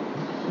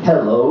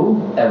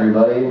Hello,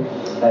 everybody.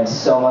 Thanks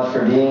so much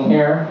for being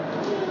here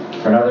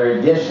for another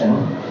edition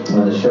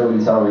of the Show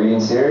We Tell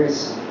reading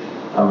series.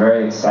 I'm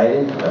very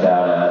excited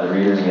about the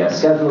readers we have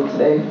scheduled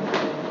today.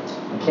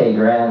 Kay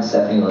Graham,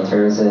 Stephanie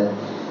Laterza,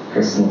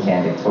 Christine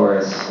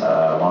Candic-Torres,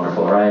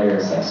 wonderful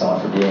writers. Thanks so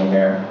much for being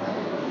here.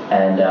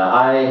 And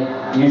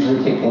I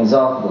usually kick things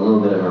off with a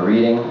little bit of a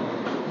reading.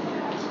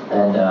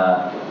 And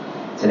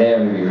today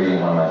I'm going to be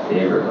reading one of my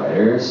favorite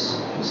writers.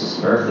 It was his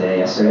birthday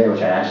yesterday,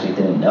 which I actually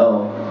didn't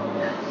know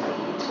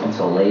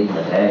until late in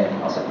the day.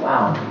 I was like,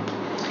 wow.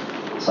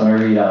 So I'm going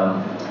to read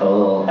a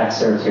little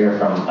excerpt here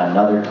from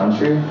Another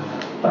Country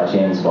by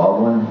James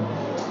Baldwin.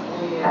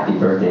 Happy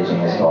birthday,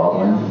 James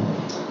Baldwin.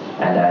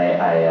 And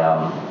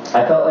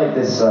I felt like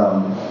this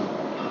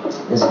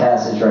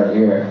passage right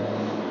here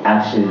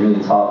actually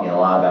really taught me a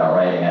lot about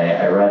writing.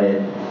 I read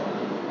it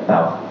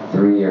about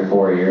 3 or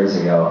 4 years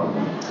ago.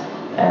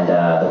 And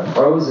the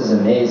prose is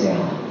amazing.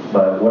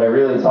 But what it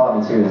really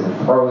taught me too is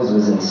the prose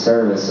was in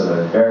service of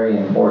a very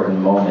important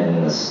moment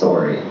in the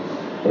story.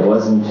 It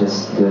wasn't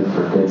just good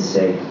for good's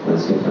sake, it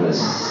was good for the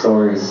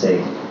story's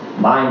sake,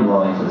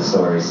 mind-blowing for the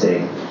story's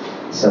sake.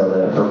 So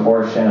the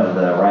proportion of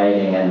the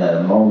writing and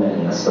the moment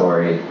in the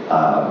story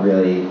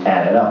really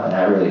added up, and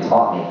that really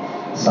taught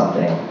me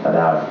something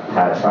about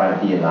how to try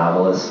to be a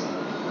novelist.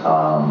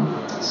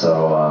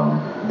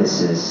 This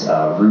is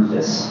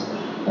Rufus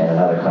in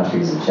Another Country.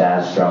 He's a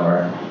jazz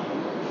drummer.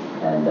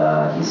 And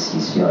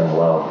he's feeling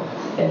low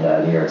in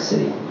New York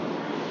City.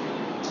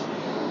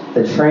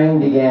 The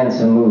train began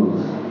to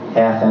move,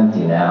 half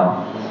empty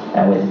now,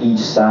 and with each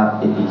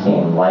stop it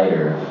became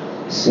lighter.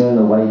 Soon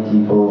the white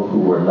people who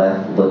were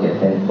left looked at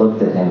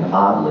him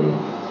oddly.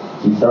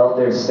 He felt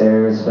their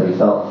stares, but he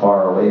felt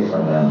far away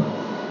from them.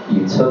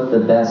 You took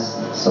the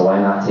best, so why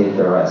not take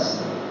the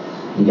rest?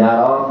 He got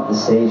off at the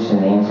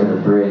station named for the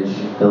bridge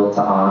built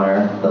to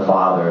honor the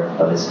father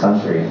of his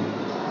country,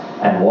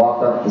 and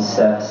walked up the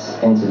steps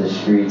into the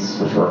streets,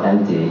 which were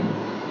empty.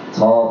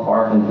 Tall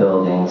apartment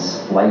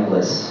buildings,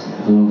 lightless,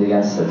 loomed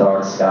against the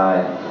dark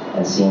sky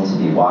and seemed to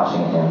be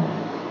watching him,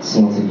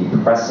 seemed to be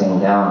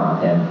pressing down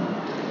on him.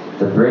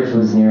 The bridge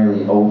was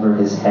nearly over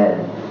his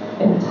head,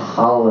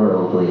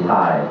 intolerably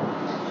high,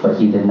 but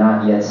he did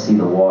not yet see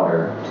the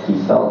water.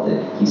 He felt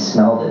it, he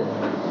smelled it.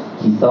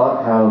 He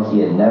thought how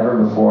he had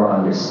never before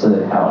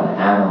understood how an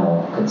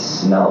animal could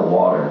smell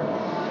water.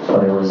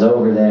 But it was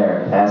over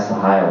there, past the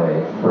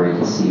highway, where he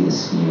could see the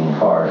speeding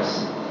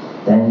cars.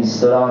 Then he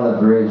stood on the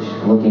bridge,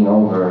 looking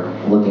over,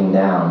 looking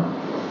down.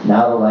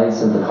 Now the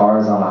lights of the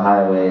cars on the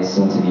highway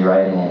seemed to be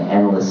writing an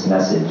endless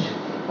message,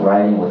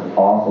 writing with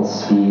awful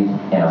speed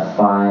in a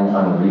fine,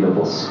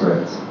 unreadable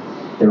script.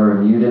 There were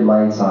muted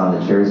lights on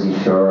the Jersey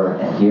Shore,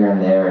 and here and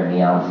there a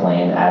neon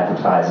flame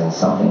advertising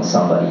something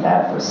somebody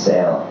had for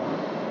sale.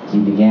 He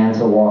began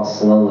to walk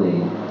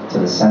slowly to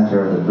the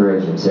center of the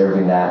bridge,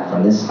 observing that,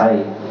 from this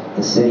height,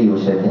 the city,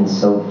 which had been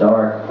so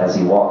dark as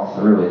he walked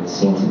through it,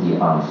 seemed to be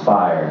on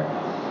fire.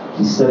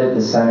 He stood at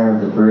the center of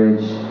the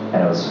bridge,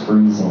 and it was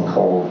freezing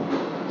cold.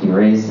 He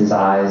raised his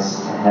eyes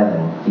to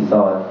heaven. He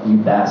thought, you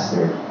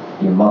bastard,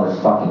 you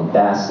motherfucking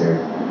bastard.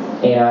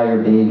 Ain't I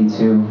your baby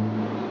too?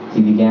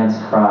 He began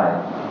to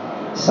cry.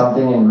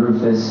 Something in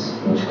Rufus,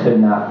 which could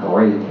not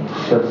break,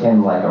 shook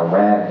him like a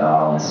rag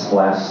doll and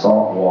splashed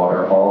salt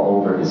water all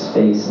over his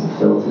face and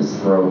filled his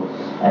throat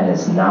and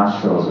his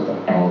nostrils with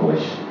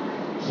anguish.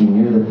 He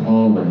knew the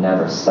pain would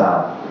never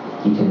stop.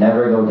 He could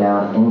never go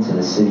down into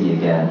the city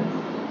again.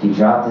 He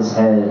dropped his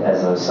head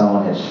as though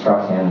someone had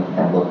struck him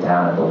and looked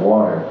down at the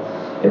water.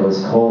 It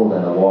was cold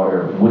and the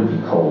water would be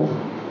cold.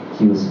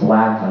 He was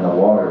black and the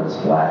water was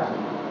black.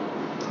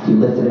 He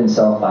lifted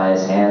himself by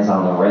his hands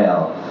on the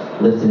rail,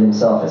 lifted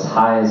himself as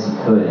high as he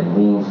could and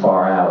leaned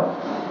far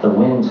out. The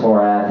wind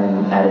tore at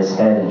him, at his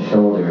head and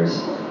shoulders,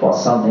 while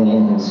something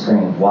in him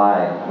screamed,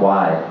 why?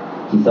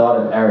 He thought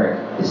of Eric.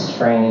 His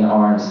straining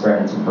arms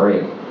threatened to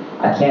break.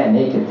 I can't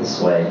make it this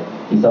way.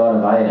 He thought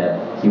of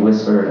Ida. He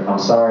whispered, I'm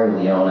sorry,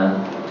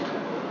 Leona.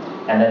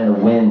 And then the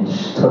wind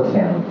took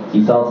him.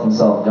 He felt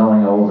himself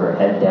going over,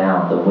 head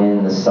down. The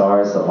wind, the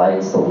stars, the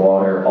lights, the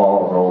water,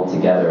 all rolled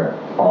together,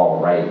 all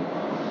right.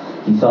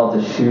 He felt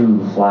a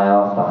shoe fly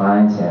off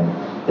behind him.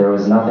 There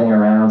was nothing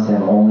around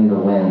him, only the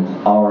wind.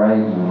 All right,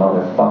 you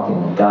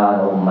motherfucking God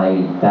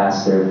almighty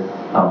bastard,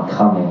 I'm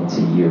coming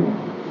to you.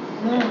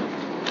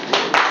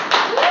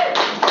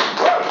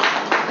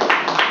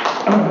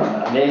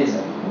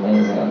 Amazing.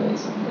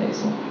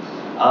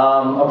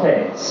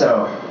 Okay,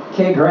 so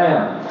Kay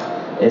Graham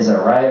is a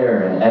writer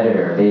and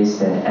editor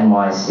based in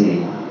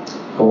NYC.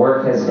 Her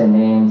work has been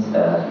named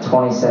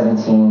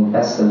 2017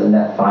 Best of the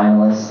Net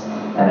finalist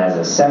and as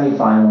a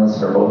semi-finalist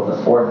for both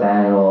the 4th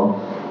annual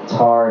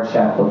TAR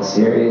Chapbook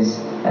Series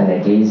and the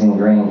Gazing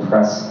Grain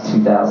Press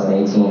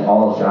 2018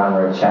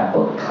 All-Genre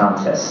Chapbook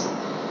Contest.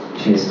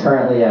 She is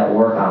currently at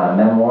work on a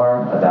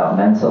memoir about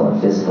mental and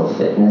physical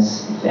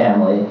fitness,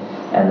 family,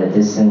 and the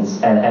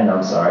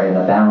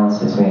balance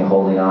between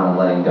holding on and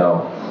letting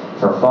go.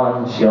 For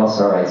fun, she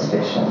also writes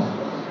fiction.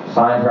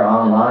 Find her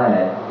online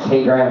at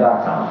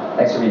kgraham.com.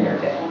 Thanks for being here,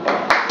 Kay.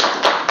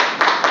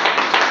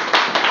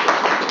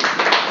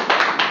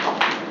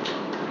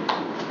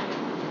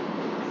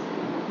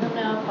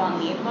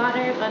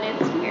 water, but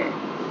it's here.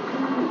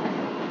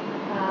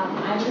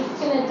 I'm just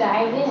going to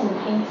dive in.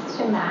 Thanks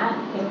to Matt.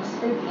 Thanks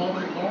for being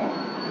here.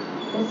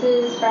 This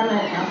is from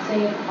an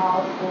essay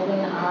called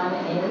Holding On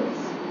Is.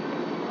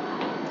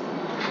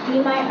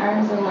 Be my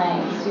arms and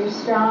legs. You're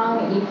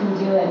strong, you can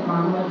do it,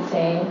 Mom would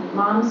say.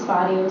 Mom's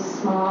body was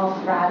small,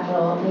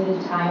 fragile,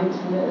 needed time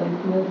to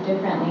move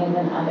differently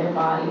than other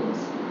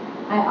bodies.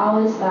 I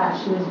always thought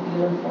she was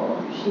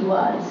beautiful. She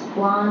was.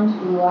 Blonde,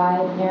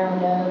 blue-eyed, narrow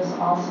nose,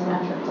 all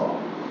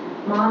symmetrical.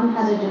 Mom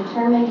had a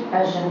determined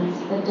presence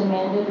that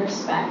demanded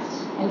respect,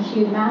 and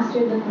she had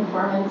mastered the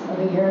performance of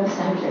a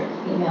Eurocentric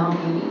female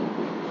beauty.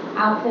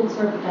 Outfits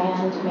were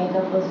planned,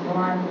 makeup was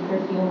worn,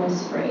 perfume was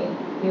sprayed.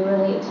 We were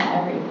late to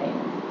everything.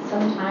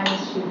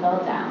 Sometimes she fell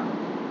down.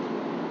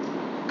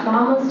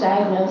 Mom was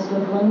diagnosed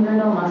with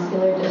limb-girdle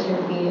muscular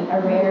dystrophy,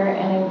 a rare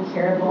and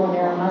incurable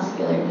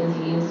neuromuscular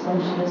disease, when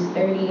she was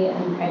 30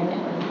 and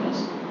pregnant with me.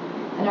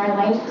 In our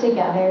life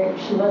together,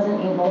 she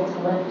wasn't able to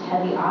lift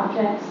heavy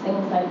objects,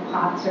 things like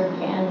pots or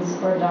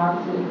pans or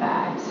dog food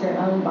bags, her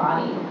own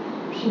body.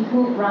 She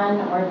couldn't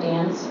run or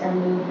dance or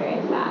move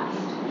very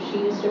fast.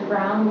 She used a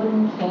brown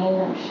wooden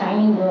cane,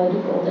 shiny wood,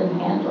 golden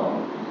handle.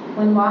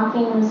 When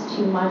walking was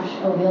too much,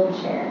 a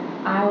wheelchair.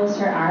 I was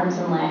her arms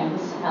and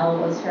legs. Elle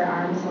was her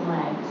arms and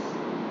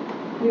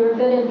legs. We were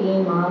good at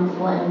being Mom's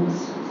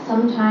limbs.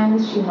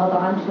 Sometimes she held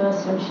on to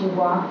us when she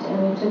walked,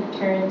 and we took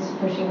turns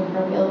pushing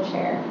her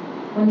wheelchair.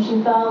 When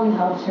she fell, we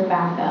helped her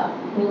back up.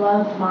 We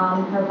loved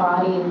Mom, her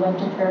body, went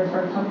to her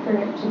for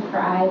comfort, to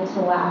cry,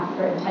 to laugh,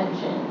 for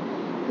attention.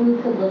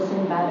 Who could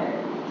listen better,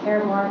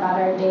 care more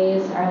about our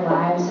days, our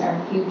lives, our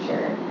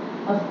future?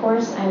 Of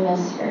course I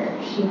miss her.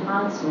 She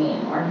haunts me,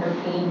 or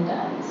her pain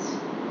does.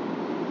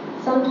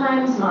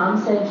 Sometimes Mom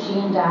said she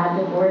and Dad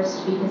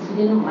divorced because he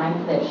didn't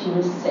like that she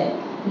was sick.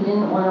 He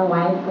didn't want a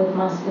wife with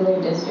muscular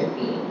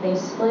dystrophy. They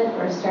split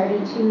or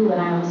started to when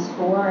I was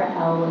 4,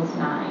 Elle was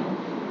 9.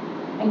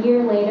 A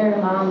year later,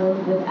 Mom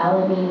moved with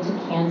Elle and me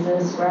to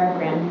Kansas, where our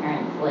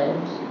grandparents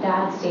lived.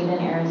 Dad stayed in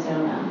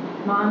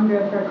Arizona. Mom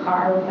drove her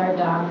car with our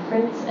dog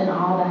Fritz and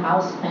all the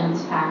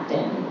houseplants packed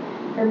in.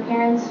 Her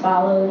parents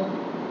followed,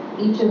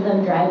 each of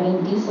them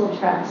driving diesel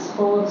trucks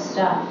full of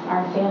stuff,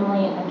 our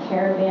family a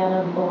caravan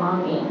of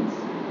belongings.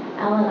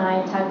 Elle and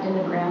I tucked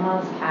into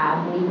Grandma's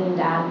cab, leaving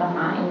Dad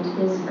behind,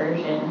 his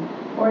version,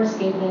 or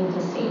escaping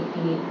to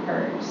safety,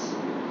 hers.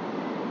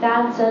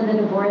 Dad said the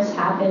divorce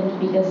happened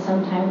because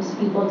sometimes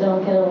people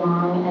don't get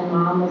along and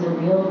Mom was a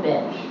real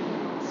bitch.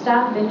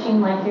 Stop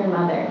bitching like your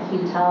mother,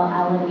 he'd tell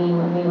Elle and me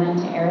when we went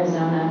to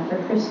Arizona for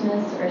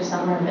Christmas or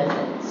summer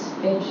visits.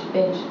 Bitch,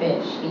 bitch,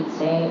 bitch, he'd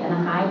say in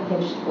a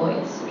high-pitched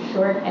voice,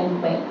 short and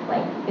quick,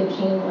 like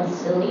bitching was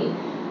silly,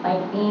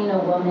 like being a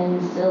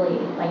woman silly,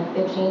 like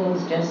bitching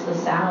was just the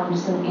sound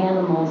some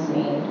animals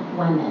made,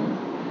 women.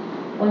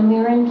 When we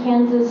were in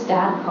Kansas,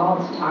 Dad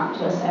called to talk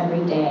to us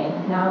every day.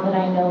 Now that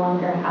I no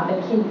longer have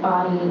a kid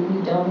body,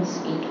 we don't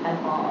speak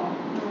at all.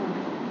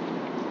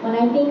 When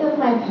I think of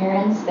my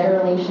parents, their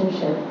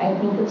relationship, I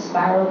think of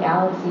spiral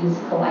galaxies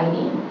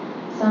colliding,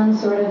 some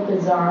sort of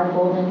bizarre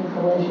golden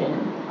collision,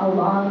 a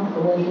long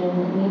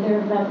collision, neither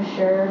of them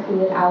sure who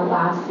would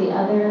outlast the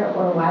other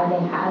or why they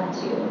had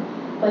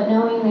to, but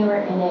knowing they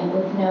were in it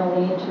with no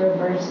way to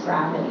reverse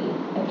gravity,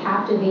 a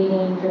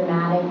captivating,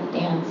 dramatic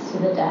dance to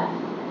the death.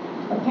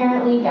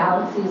 Apparently,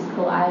 galaxies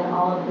collide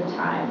all of the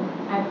time.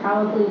 I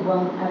probably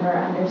won't ever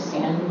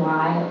understand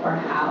why or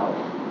how.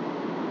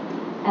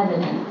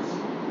 Evidence.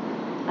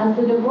 As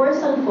the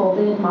divorce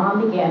unfolded,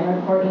 Mom began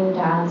recording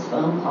Dad's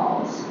phone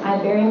calls. I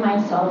bury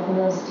myself in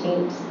those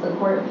tapes, the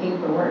court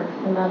paperwork,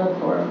 the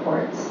medical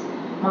reports,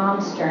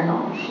 Mom's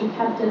journal. She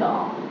kept it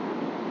all.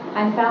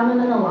 I found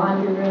them in the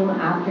laundry room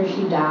after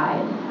she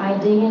died. I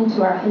dig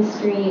into our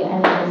history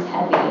and it is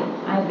heavy.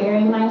 I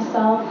bury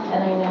myself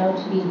and I know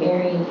to be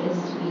buried is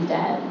to be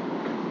dead.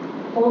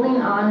 Holding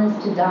on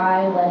is to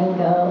die, letting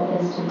go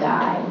is to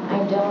die. I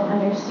don't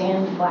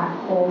understand black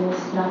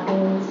holes,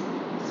 nothings,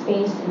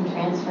 space and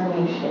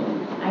transformation.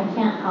 I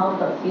can't help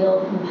but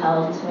feel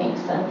compelled to make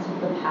sense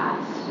of the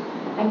past.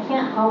 I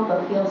can't help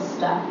but feel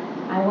stuck.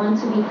 I want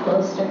to be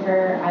close to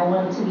her. I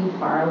want to be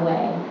far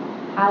away.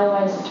 How do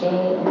I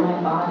stay in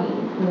my body,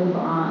 move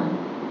on?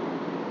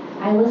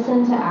 I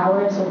listened to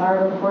hours of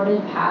our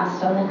recorded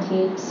past on the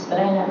tapes, but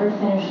I never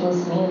finished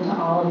listening to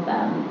all of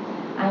them.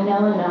 I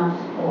know enough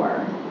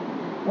for.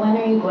 When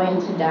are you going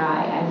to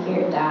die? I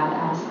hear Dad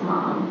ask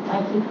Mom,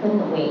 like he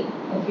couldn't wait.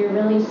 If you're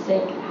really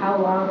sick, how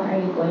long are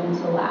you going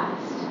to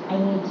last? I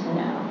need to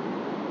know.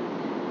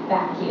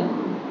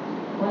 Vacuum.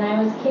 When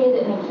I was a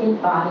kid in a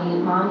kid body,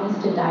 Mom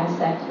used to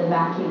dissect the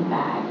vacuum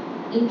bag.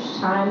 Each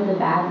time the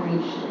bag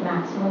reached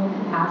maximum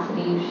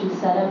capacity, she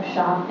set up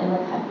shop in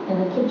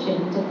the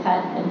kitchen to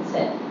cut and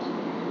sift.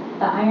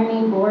 The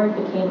ironing board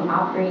became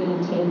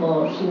operating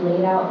table. She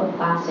laid out a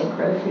plastic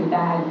grocery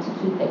bag to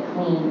keep it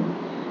clean.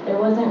 There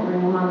wasn't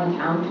room on the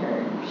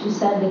counter. She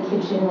said the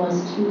kitchen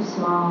was too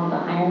small, the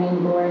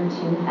ironing board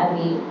too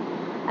heavy.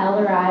 Elle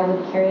or I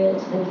would carry it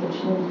to the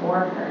kitchen for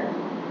her.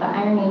 The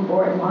ironing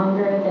board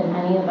longer than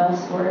any of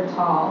us were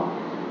tall.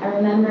 I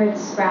remembered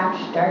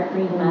scratched dark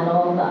green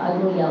metal, the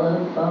ugly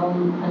yellow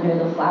foam under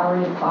the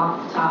flowery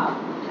cloth top.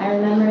 I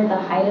remembered the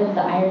height of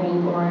the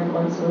ironing board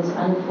once it was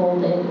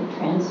unfolded,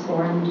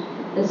 transformed,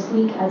 the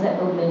squeak as it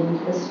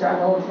opened, the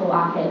struggle to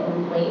lock it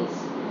in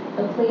place,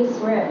 the place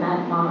where it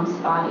met Mom's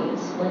body,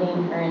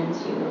 splitting her in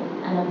two,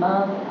 and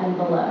above and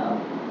below.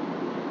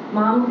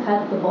 Mom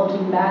cut the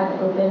bulging bag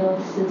open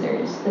with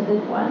scissors, the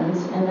good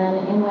ones, and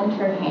then in went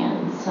her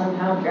hands,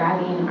 somehow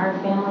dragging our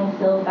family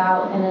filth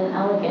out in an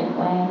elegant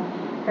way.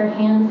 Her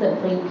hands that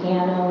played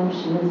piano when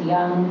she was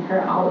young,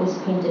 her always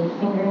painted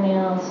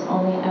fingernails,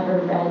 only ever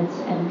reds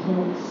and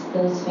pinks,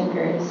 those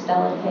fingers,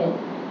 delicate,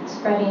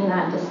 spreading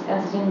that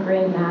disgusting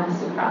gray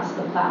mass across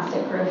the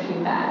plastic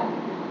grocery bag.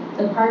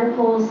 The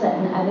particles that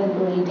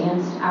inevitably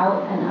danced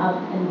out and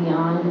up and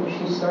beyond as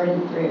she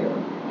sorted through.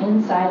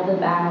 Inside the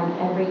bag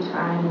every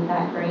time,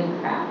 that gray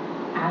crap,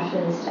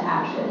 ashes to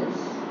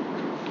ashes.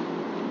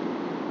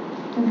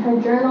 In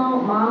her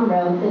journal, Mom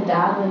wrote that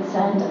Dad would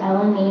send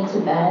Eleni to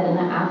bed in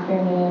the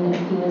afternoon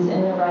if he was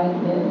in the right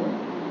mood.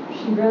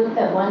 She wrote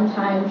that one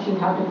time she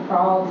had to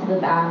crawl to the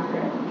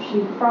bathroom.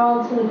 She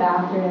crawled to the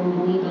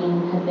bathroom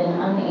bleeding, had been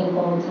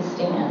unable to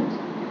stand.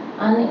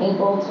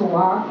 Unable to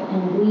walk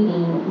and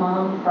bleeding,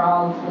 Mom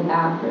crawled to the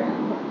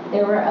bathroom.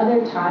 There were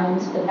other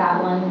times, but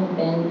that one had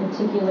been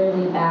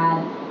particularly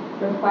bad,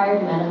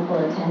 required medical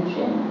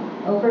attention.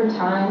 Over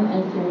time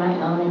and through my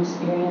own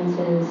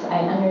experiences,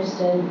 I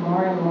understood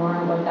more and more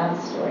what that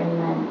story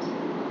meant.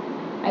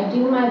 I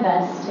do my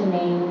best to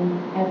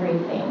name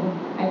everything.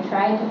 I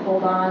try to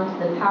hold on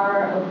to the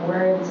power of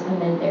words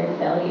amid their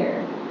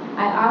failure.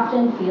 I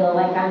often feel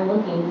like I'm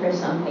looking for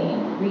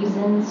something,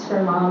 reasons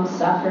for Mom's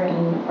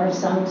suffering or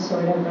some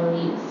sort of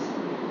release.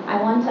 I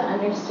want to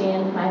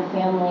understand my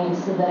family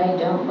so that I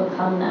don't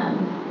become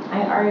them.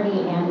 I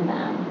already am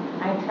them.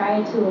 I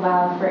try to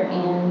allow for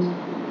and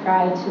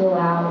try to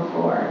allow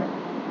for.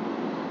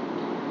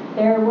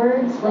 There are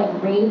words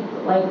like rape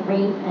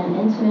and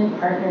intimate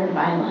partner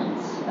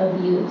violence,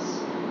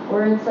 abuse,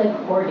 words like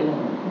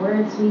hoarding,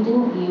 words we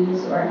didn't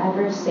use or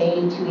ever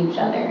say to each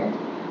other.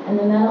 In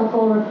the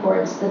medical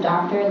reports, the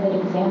doctor that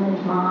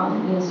examined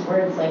Mom used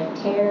words like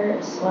tear,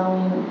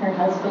 swelling, her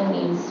husband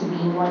needs to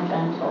be more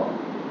gentle.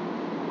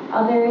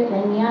 Other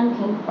than neon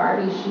pink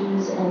Barbie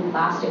shoes and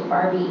plastic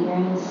Barbie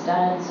earring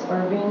studs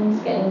or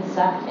rings getting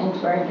sucked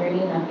into our dirty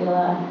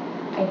nebula,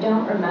 I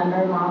don't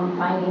remember Mom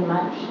finding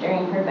much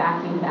during her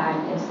vacuum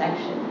bag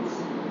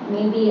dissections.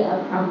 Maybe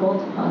a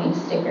crumpled pony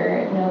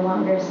sticker, no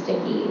longer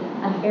sticky,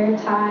 a hair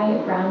tie,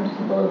 round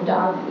couple of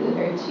dog food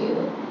or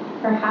two,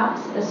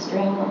 perhaps a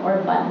string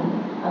or button,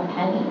 a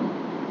penny.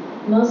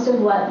 Most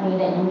of what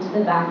made it into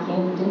the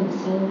vacuum didn't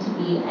seem to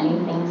be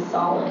anything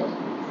solid.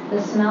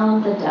 The smell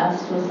of the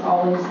dust was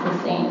always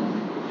the same.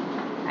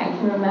 I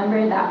can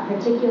remember that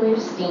particular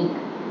stink,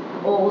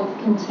 old,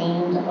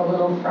 contained, a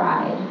little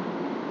fried.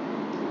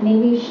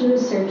 Maybe she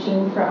was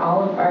searching for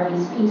all of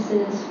Barbie's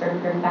pieces, for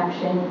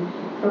perfection,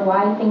 for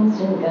why things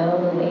didn't go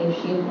the way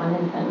she had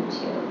wanted them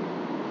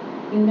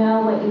to. You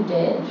know what you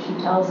did, she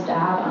tells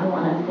Dad on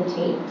one of the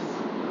tapes.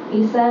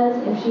 He says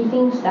if she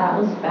thinks that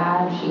was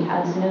bad, she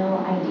has no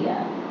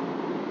idea.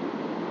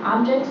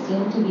 Objects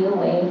seemed to be a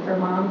way for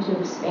Mom to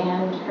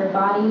expand. Her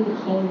body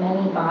became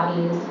many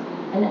bodies,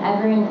 an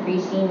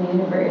ever-increasing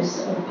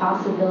universe of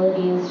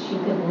possibilities she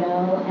could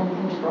know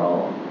and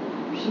control.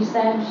 She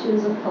said she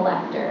was a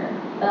collector,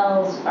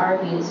 bells,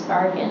 Barbies,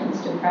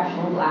 bargains,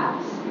 depression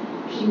glass.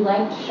 She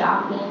liked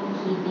shopping,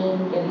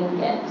 keeping, giving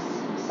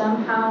gifts.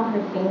 Somehow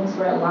her things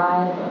were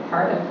alive, a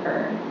part of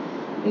her.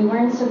 We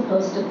weren't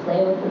supposed to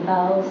play with the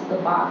bells, the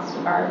boxed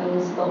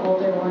Barbies, the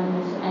older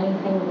ones,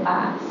 anything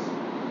glass.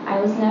 I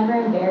was never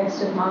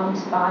embarrassed of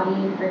Mom's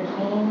body, her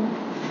cane,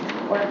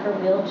 or her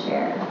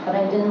wheelchair, but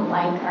I didn't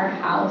like our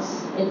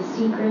house, its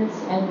secrets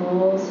and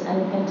rules,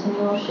 and the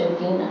continual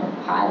shifting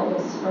of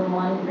piles from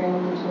one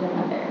room to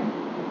another.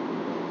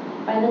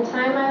 By the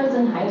time I was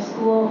in high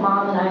school,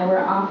 Mom and I were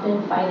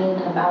often fighting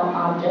about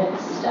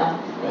objects,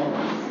 stuffed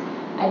things.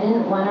 I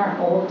didn't want our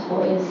old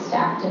toys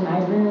stacked in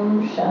my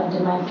room, shoved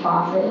in my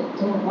closet,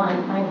 didn't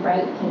want my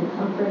bright pink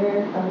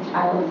comforter from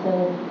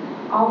childhood,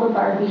 all the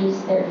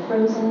Barbies, their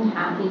frozen,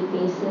 happy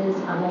faces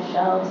on the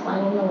shelves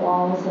lining the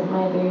walls of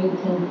my very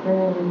pink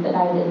room that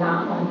I did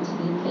not want to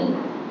be pink.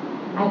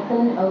 I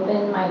couldn't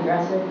open my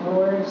dresser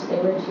drawers, they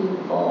were too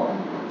full.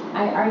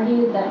 I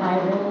argued that my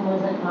room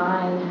wasn't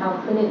mine,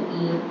 how could it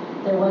be?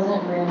 There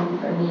wasn't room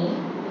for me.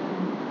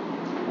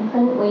 I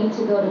couldn't wait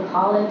to go to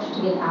college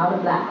to get out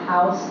of that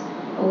house,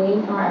 away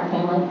from our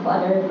family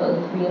clutter,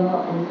 both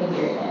real and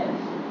figurative.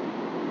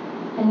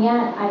 And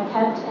yet, I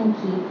kept and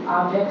keep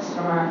objects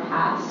from our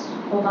past,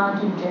 hold on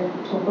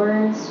to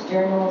words,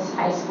 journals,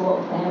 high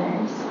school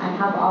planners. I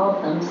have all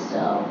of them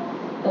still.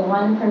 The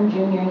one from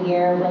junior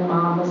year when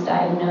Mom was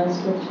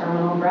diagnosed with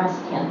terminal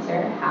breast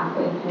cancer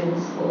halfway through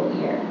the school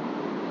year.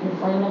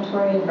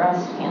 Inflammatory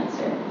breast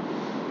cancer.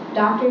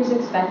 Doctors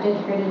expected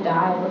her to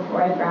die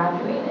before I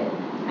graduated.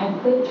 I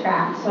quit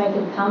track so I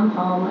could come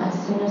home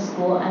as soon as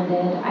school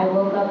ended. I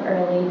woke up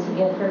early to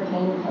give her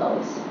pain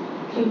pills.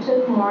 She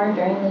took more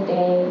during the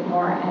day,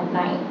 more at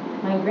night.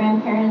 My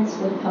grandparents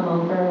would come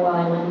over while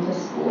I went to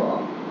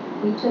school.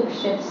 We took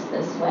shifts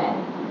this way.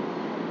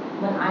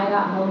 When I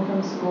got home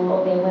from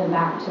school, they went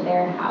back to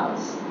their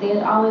house. They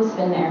had always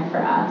been there for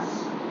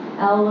us.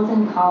 Elle was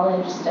in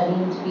college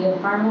studying to be a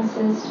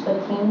pharmacist,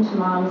 but came to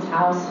Mom's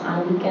house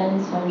on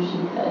weekends when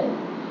she could.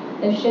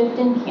 The shift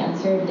in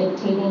cancer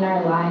dictating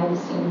our lives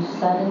seemed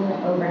sudden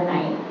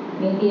overnight.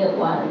 Maybe it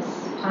was.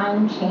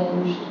 Time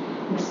changed,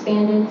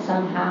 expanded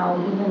somehow,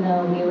 even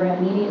though we were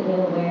immediately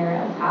aware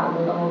of how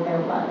little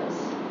there was.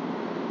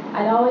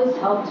 I'd always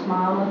helped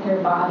Mom with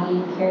her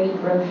body, carried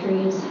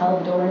groceries,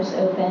 held doors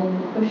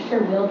open, pushed her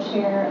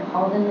wheelchair,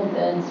 hauled in the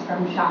goods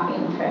from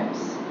shopping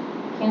trips.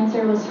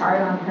 Cancer was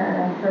hard on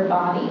her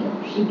body.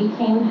 She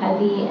became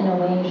heavy in a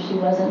way she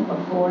wasn't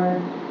before,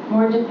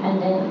 more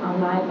dependent on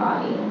my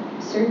body.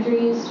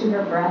 Surgeries to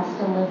her breast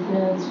and lymph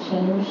nodes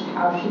changed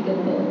how she could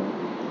move.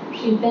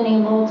 She'd been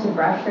able to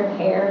brush her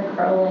hair,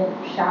 curl it,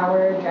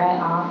 shower, dry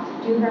off,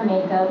 do her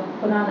makeup,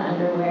 put on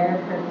underwear,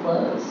 her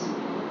clothes,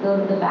 go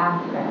to the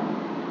bathroom.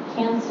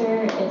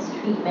 Cancer, its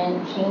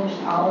treatment, changed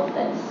all of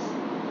this.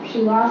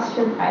 She lost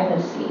her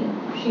privacy.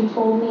 She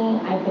told me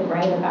I could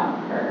write about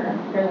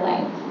her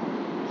life.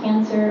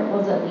 Cancer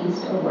was at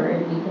least a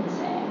word we could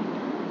say.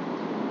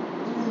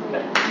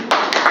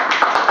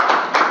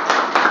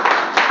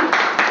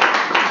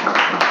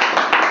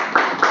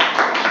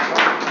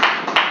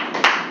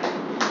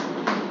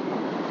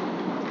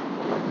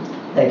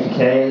 Thank you,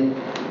 Kay.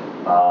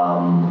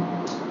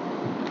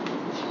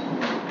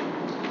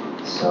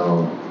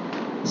 So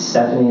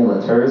Stephanie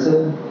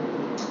Laterza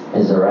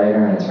is a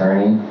writer and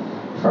attorney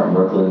from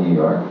Brooklyn, New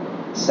York.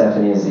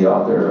 Stephanie is the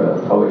author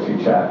of a poetry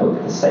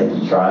chapbook, The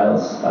Psyche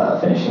Trials,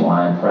 Finishing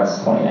Line Press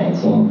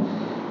 2019,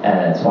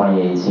 and a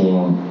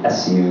 2018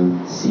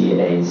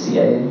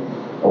 SUCACA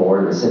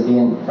award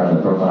recipient from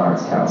the Brooklyn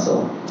Arts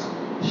Council.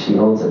 She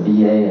holds a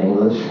BA in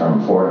English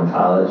from Fordham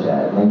College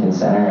at Lincoln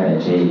Center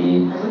and a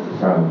JD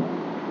from,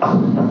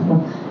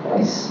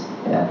 nice,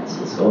 yeah, it's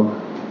good school.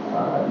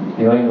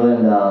 New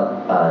England,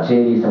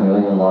 JD from New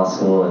England Law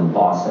School in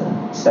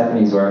Boston.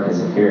 Stephanie's work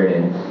has appeared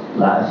in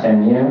La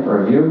Femmina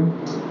Review,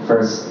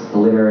 First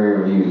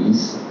Literary Review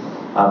East,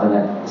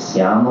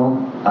 Siamo,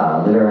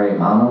 Literary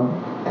Mama,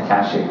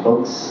 Akashic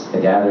Books, The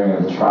Gathering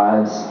of the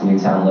Tribes,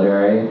 Newtown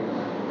Literary,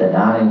 The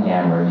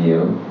Nottingham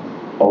Review,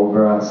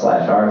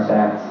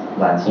 Obra/Artifact,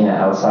 Latina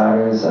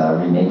Outsiders,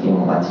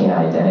 Remaking Latina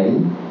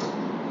Identity,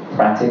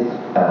 Pratic,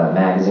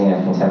 Magazine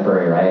of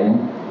Contemporary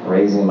Writing,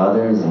 Raising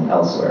Mothers, and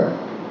elsewhere.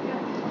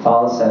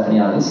 Follow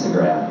Stephanie on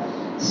Instagram,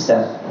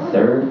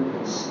 Steph3rd,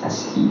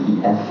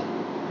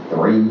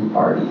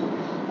 STEF3RD.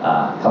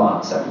 Come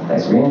on, Stephanie.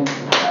 Thanks for being here.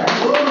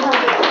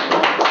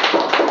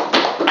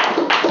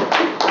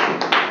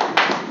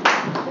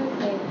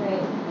 Okay,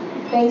 great.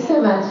 Thanks so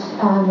much,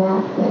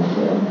 Matt. Thank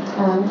you.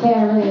 Kay, I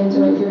really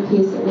enjoyed your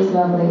piece. It was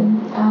lovely.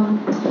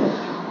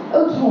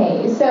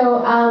 Okay,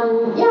 so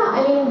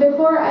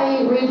before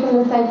I read from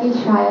the Psyche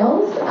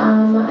Trials,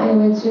 I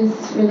would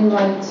just really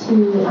like to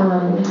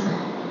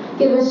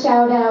give a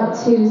shout out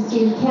to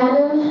Steve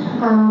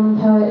Cannon,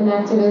 poet and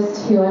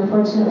activist who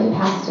unfortunately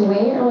passed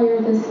away earlier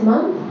this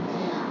month.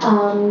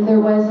 There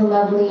was a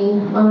lovely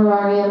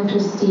honorarium for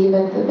Steve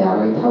at the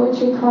Bowery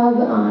Poetry Club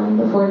on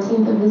the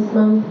 14th of this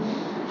month.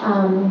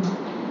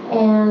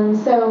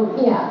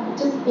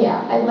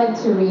 I'd like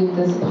to read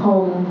this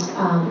poem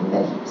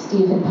that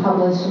Steve had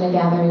published in a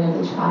gathering of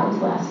the tribes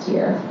last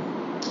year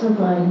of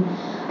mine.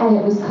 And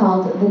it was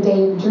called The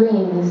Day of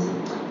Dreams,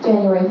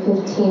 January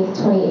 15th,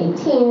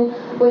 2018,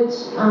 which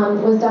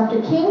was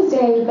Dr. King's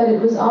Day, but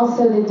it was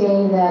also the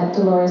day that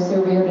Dolores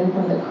O'Riordan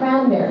from the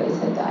Cranberries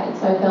had died.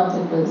 So I felt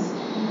it was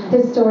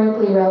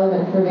historically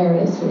relevant for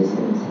various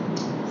reasons.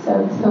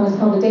 So this poem is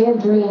called The Day of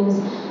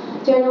Dreams,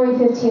 January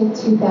 15th,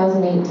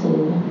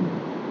 2018.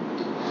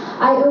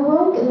 I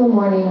awoke in the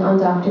morning on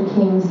Dr.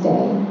 King's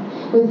Day,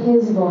 with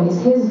his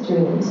voice, his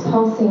dreams,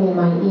 pulsing in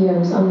my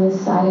ears on this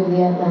side of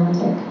the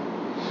Atlantic,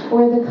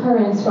 where the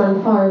currents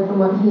run far from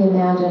what he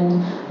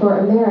imagined for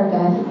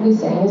America. We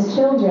sang as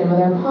children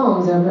with our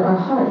palms over our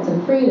hearts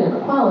of freedom,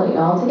 equality,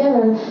 all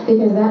together,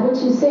 because that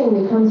which you sing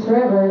becomes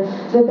forever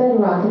the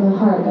bedrock in the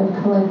heart of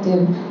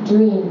collective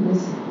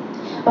dreams.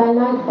 By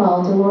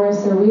nightfall,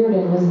 Dolores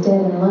O'Riordan was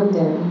dead in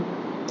London.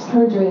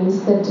 Her dreams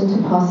slipped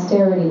into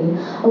posterity,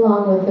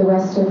 along with the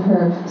rest of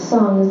her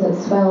songs that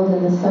swelled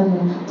in the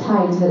sudden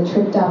tides that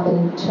tripped up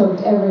and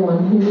choked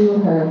everyone who knew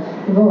her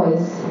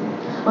voice.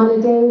 On a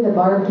day the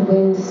barbed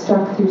wind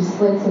struck through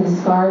slits and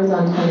scars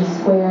on Times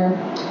Square,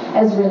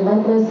 as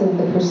relentless as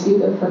the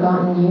pursuit of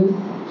forgotten youth,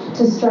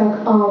 to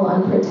strike all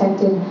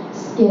unprotected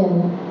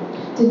skin.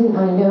 Didn't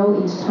I know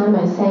each time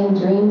I sang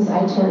dreams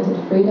I chanted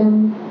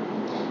freedom?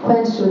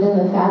 Quenched within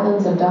the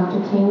fathoms of Dr.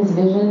 King's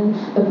vision,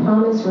 the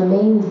promise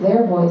remains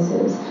their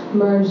voices,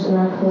 merged in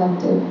our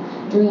collective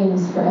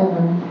dreams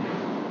forever.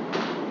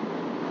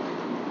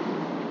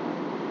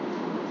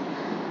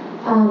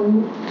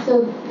 So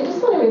I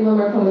just want to read one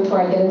more poem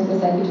before I get into the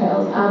Psyche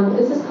Trials.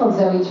 This is called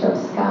Zoetrope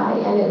Sky,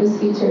 and it was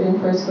featured in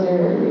First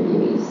Literary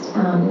Review East.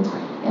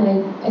 And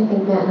I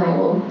think Matt and I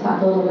will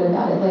talk a little bit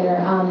about it later.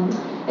 And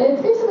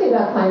it's basically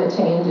about climate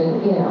change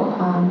and,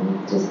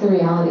 just the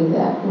reality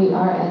that we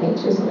are at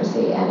nature's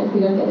mercy. And if we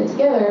don't get it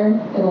together,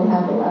 it'll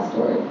have the last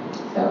word.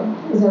 So,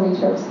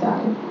 Zoetrope Sky.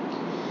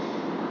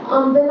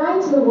 On the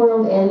night the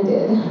world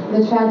ended,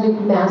 the tragic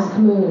masked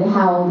moon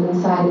howled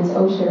inside its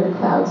Osher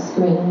cloud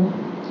screen.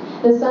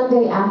 The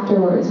Sunday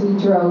afterwards, we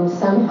drove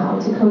somehow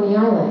to Coney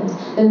Island,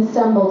 then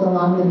stumbled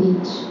along the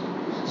beach,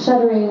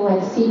 shuddering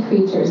like sea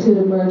creatures who'd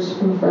emerged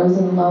from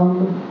frozen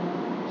loam.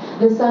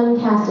 The sun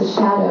cast a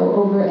shadow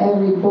over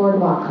every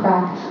boardwalk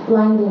crack,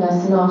 blinding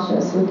us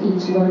nauseous with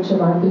each lurch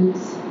of our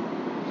boots.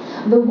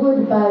 The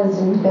wood buzzed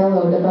and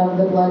bellowed above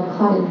the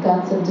blood-clotted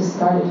guts of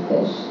discarded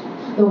fish.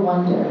 The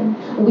wonder,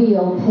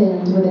 wheel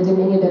pinned with a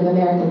diminutive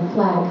American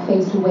flag,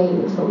 faced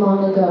waves that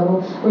long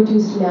ago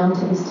reduced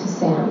mountains to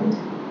sand.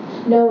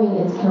 Knowing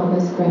its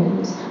countless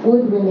grins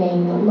would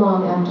remain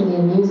long after the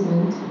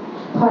amusement.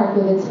 Park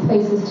with its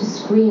places to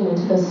scream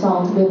into the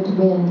salt-whipped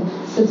wind,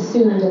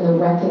 subsumed in the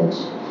wreckage.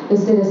 The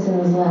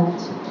citizens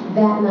left.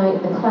 That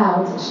night, the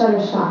clouds,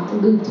 shutter-shocked,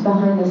 looped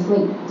behind the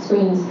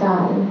slate-screen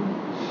sky.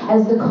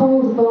 As the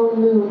cold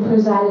bone moon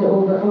presided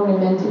over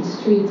ornamented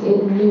streets,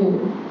 it knew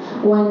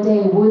one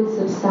day would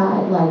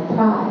subside like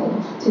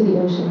pride to the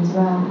ocean's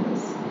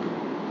rise.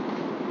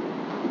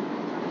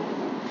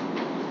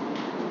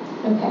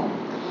 Okay,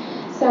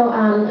 so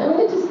I'm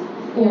going to just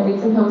read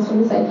some poems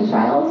from the Psyche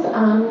Trials,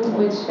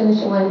 which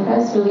Finishing Line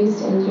Press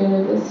released in June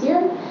of this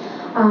year.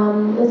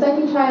 The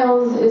Psyche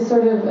Trials is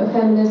sort of a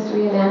feminist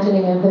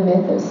reimagining of the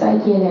myth of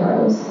Psyche and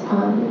Eros,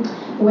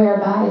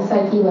 whereby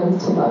Psyche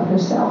learns to love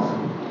herself.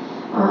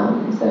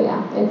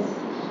 It's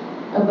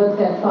a book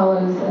that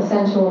follows a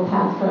sensual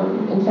path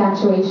from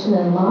infatuation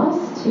and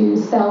loss to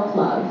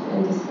self-love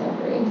and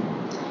discovery.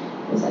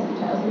 The Psyche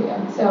Trials, here we go.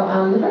 So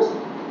the first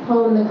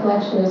poem in the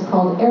collection is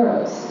called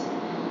Eros,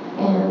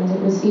 and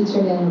it was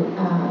featured in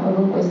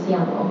Ovunque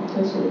Siamo,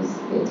 which is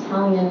the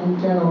Italian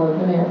Journal of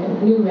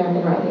New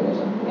American Writing or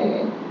something.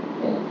 Anyway,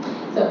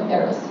 so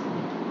Eros.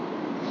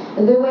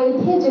 The way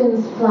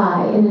pigeons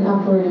fly in an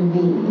upward V,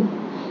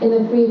 in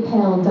the free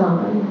pale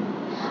dawn,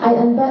 I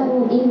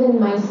unbutton even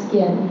my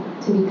skin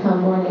to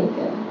become more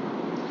naked.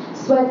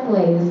 Sweat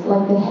glazed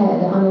like the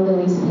head on a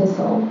lily's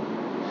pistil.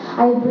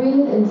 I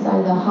breathe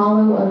inside the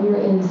hollow of your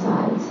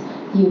insides.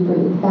 You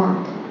breathe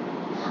back.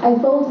 I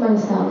fold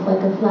myself like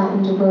a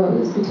flattened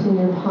rose between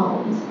your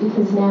palms,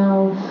 because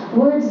now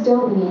words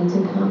don't need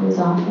to come as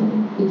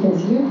often,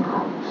 because you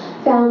have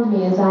found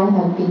me as I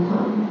have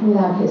become,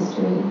 without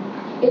history.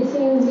 It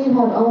seems you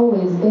have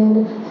always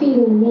been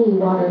feeding me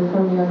water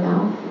from your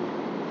mouth.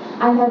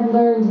 I have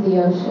learned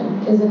the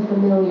ocean is a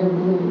familiar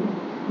blue,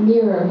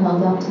 mirror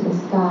held up to the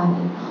sky,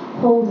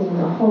 holding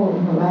the whole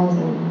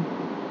horizon.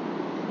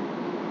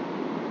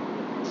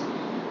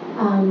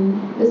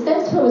 This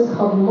next poem is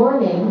called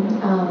Morning.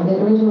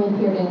 It originally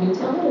appeared in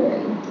Newtown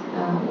Literary,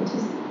 which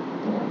is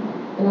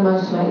an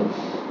homage to my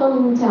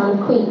hometown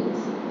of Queens.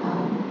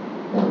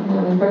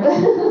 No, in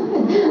Brooklyn.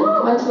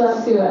 Much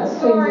love to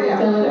Astoria.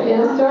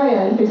 Queens.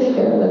 Astoria in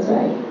particular, that's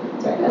right.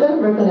 I live in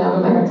Brooklyn now,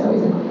 but my heart's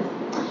always in Queens.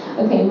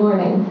 Okay,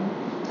 Morning.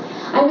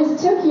 I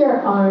mistook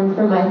your arm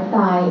for my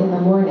thigh in the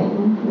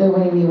morning, the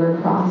way we were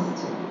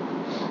crossed.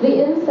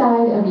 The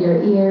inside of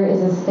your ear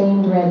is a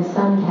stained red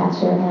sun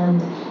catcher,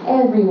 and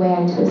every way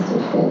I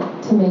twisted fit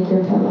to make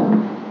your pillow.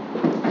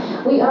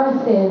 We are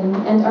thin,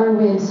 and our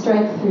ribs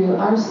strike through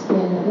our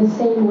skin the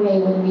same way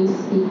when we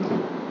speak.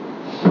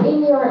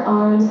 In your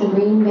arms, the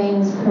green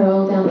veins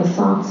curl down the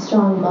soft,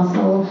 strong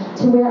muscle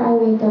to where I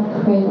wake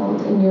up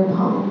cradled in your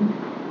palm.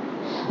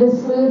 The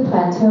smooth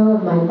plateau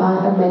of my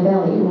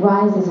belly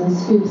rises and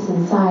scoops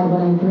inside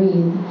when I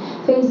breathe.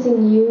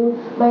 Facing you,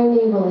 my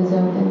navel is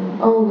open,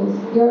 always.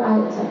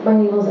 My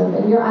navel's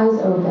open, your eyes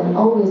open,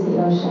 always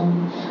the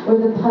ocean, where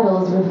the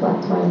puddles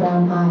reflect my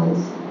brown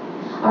eyes.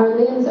 Our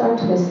limbs are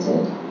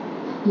twisted,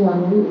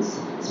 young roots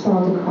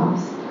sprawled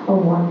across a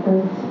warm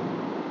earth.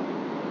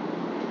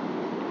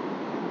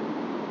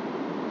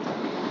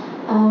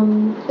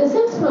 This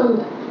next poem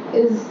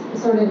is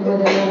sort of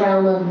within the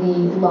realm of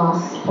the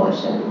loss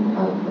portion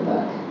of the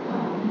book.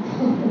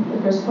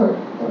 The first part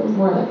was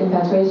more like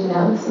infatuation,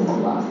 now it's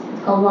loss.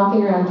 It's called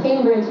Walking Around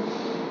Cambridge,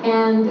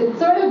 and it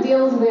sort of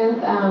deals with,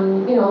 a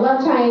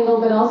love triangle,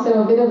 but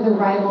also a bit of the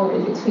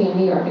rivalry between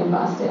New York and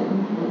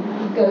Boston.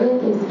 Go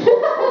Yankees.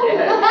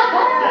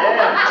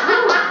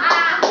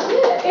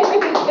 Here we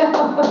go.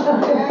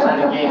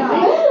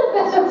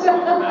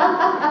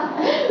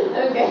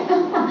 Okay.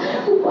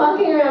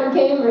 Walking around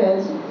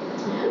Cambridge.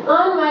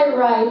 On my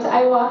right,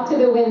 I walk to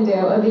the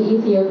window of the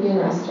Ethiopian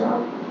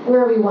restaurant,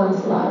 where we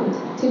once loved,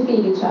 to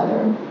feed each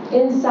other.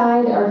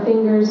 Inside, our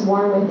fingers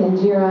warm with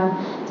injera,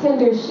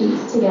 tender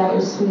sheets to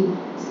gather sweet,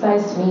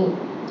 spiced meat,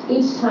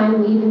 each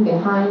time leaving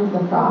behind the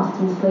frost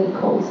and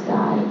slate-cold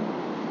sky.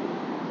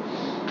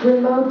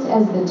 Remote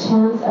as the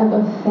chance of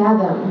a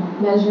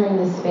fathom, measuring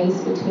the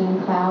space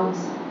between clouds.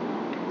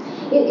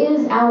 It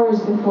is hours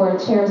before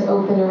chairs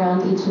open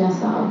around each mess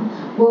hall,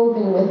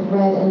 woven with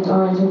red and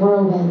orange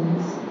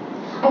whirlwinds.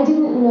 I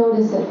didn't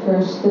notice at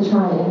first the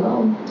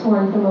triangle,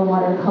 torn from a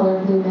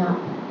watercolor blue map,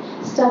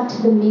 stuck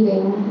to the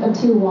meeting of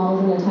two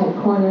walls in a tight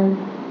corner,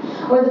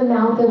 or the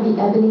mouth of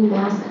the ebony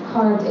mask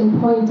carved in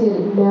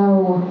pointed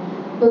no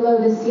below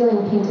the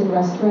ceiling painted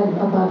rust red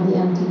above the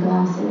empty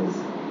glasses.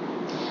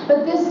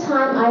 But this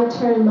time I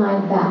turned my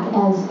back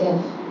as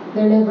if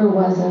there never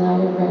was a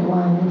night of red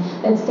wine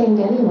that stained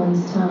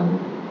anyone's tongue,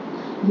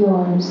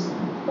 yours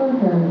or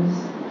hers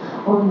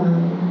or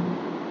mine.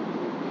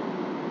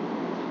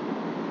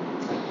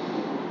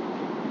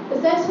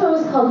 This next poem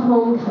is called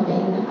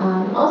Homecoming,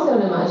 also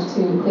an homage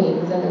to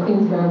Queens and the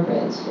Queensboro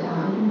Bridge.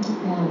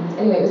 And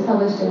anyway, it was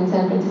published in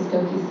San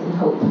Francisco Peace and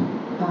Hope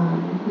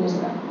years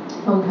ago.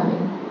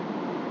 Homecoming.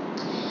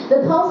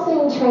 The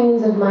pulsing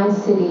trains of my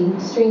city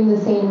stream the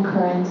same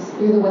currents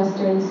through the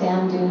western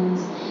sand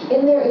dunes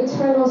in their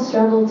eternal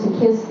struggle to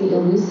kiss the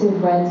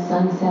elusive red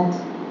sunset.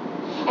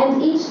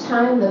 And each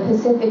time the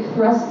Pacific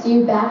thrusts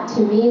you back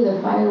to me,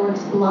 the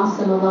fireworks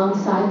blossom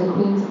alongside the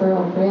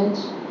Queensboro Bridge.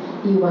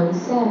 You once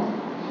said,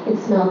 it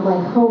smelled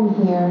like home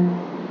here.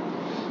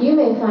 You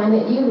may find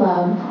that you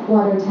love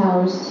water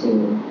towers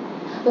too,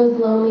 those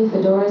lonely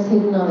fedoras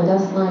hidden on the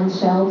dust-lined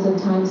shelves of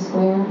Times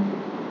Square.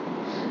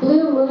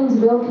 Blue moons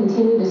will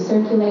continue to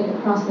circulate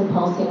across the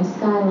pulsing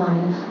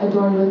skyline,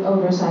 adorned with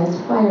oversized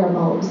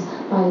firebulbs,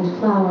 lighted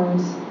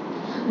flowers.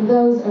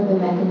 Those are the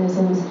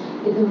mechanisms,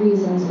 the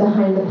reasons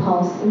behind the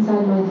pulse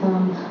inside my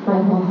thumb,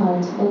 my whole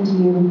heart, and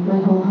you, my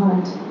whole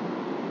heart.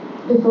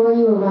 Before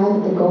you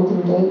arrive at the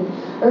Golden Gate,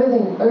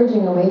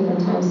 urging away from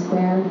Times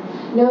Square,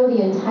 know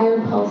the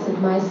entire pulse of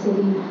my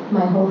city,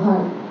 my whole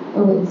heart,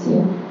 awaits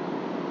you.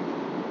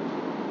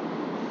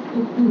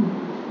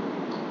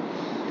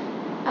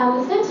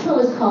 This next poem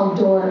is called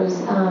Doors,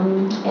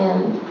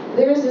 and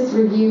there's this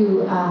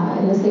review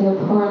in the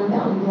Singapore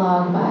Bound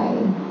blog by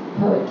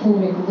poet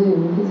Kendrick Liu,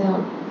 who's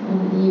out in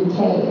the UK,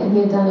 and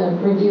he had done a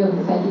review of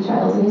the Psyche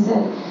Trials, and he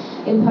said,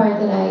 in part,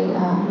 that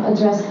I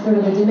addressed sort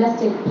of the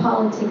domestic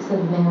politics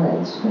of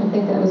marriage. I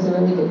think that was a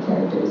really good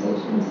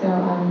characterization, so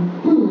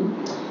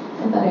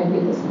I thought I'd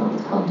read this poem.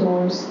 It's called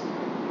Doors.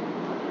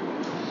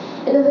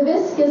 Into the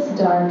viscous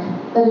dark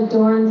that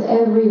adorns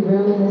every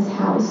room in this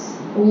house,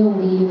 we'll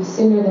leave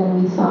sooner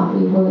than we thought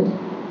we would.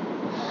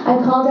 I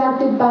called out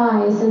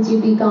goodbye since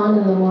you'd be gone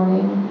in the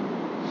morning.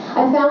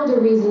 I found a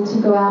reason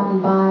to go out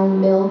and buy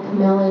milk,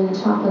 melon,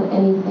 chocolate,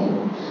 anything.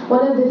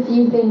 One of the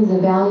few things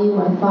of value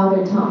my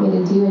father taught me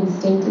to do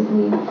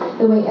instinctively,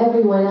 the way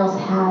everyone else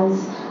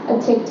has, a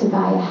tick to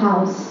buy a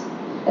house.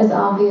 As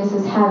obvious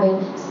as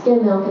having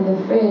skim milk in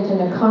the fridge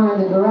and a car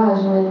in the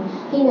garage when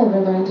he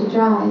never learned to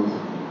drive.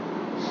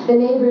 The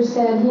neighbors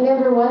said he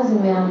never was a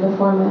man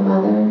before my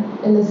mother,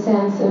 in the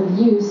sense of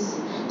use,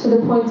 to the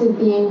point of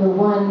being the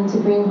one to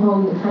bring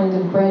home the kind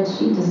of bread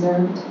she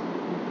deserved.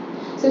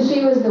 So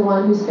she was the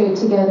one who scraped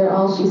together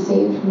all she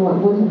saved from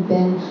what would have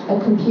been a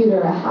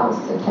computer, a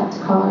house, a kept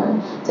car,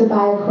 to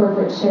buy a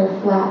corporate share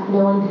flat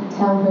no one could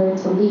tell her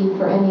to leave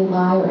for any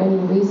lie or any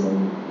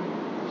reason.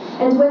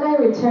 And when I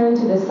returned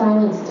to the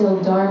silent, still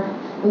dark,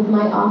 with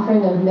my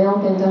offering of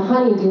milk and a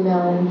honeydew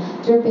melon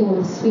dripping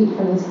with sweet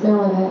from the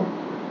smell of it,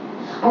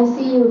 I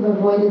see you have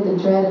avoided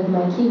the dread of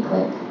my key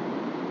click.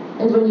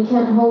 And when you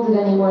can't hold it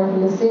anymore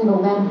from the single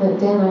lamp lit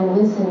den, I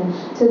listen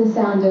to the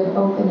sound of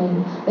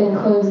opening, then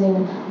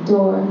closing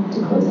door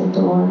to closing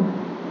door.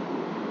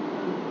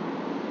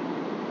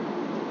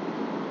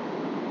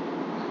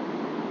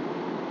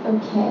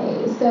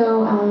 Okay,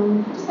 so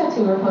just got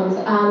two more poems.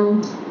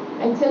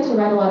 I tend to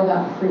write a lot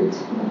about fruit.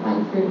 I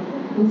find fruit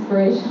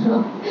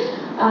inspirational.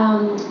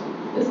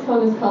 This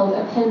poem is called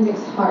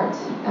Appendix Heart,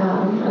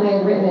 and I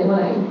had written it when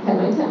I had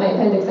my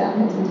appendix out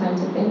and had some time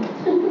to think.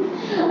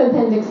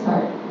 Appendix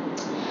Heart.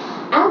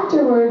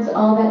 Afterwards,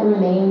 all that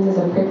remains is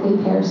a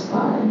prickly pear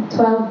scar,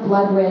 12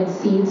 blood-red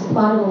seeds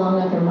plotted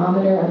along a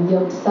thermometer of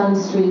yolked sun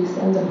streaks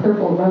and a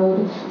purple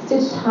road,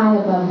 stitched high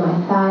above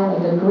my thigh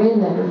like a grin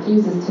that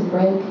refuses to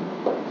break.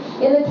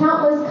 In the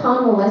countless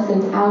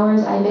convalescent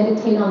hours, I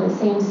meditate on the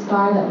same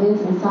scar that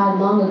lives inside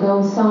long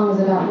ago songs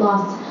about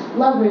lost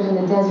lovers in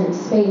a desert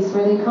space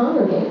where they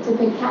congregate to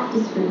pick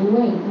cactus fruit and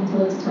wait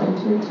until it's time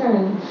to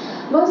return.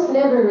 Most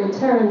never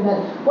return,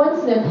 but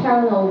once in a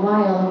parallel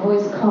while, a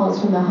voice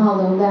calls from the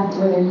hollow left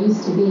where there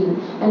used to be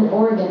an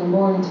organ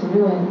born to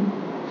ruin,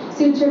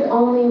 sutured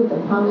only with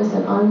the promise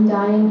of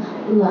undying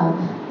love,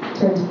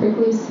 turned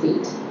prickly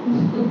sweet.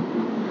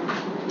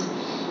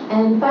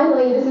 And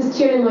finally, this is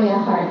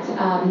Chirimoya Heart.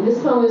 This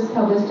poem was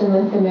published in the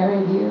Khmer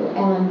Review,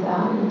 and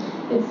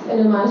it's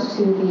an homage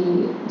to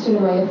the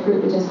Chirimoya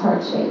fruit, which is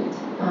heart-shaped.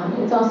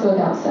 It's also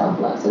about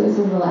self-love, so this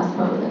is the last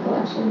poem in the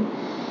collection.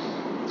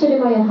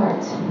 Chirimoya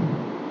Heart.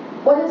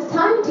 When it's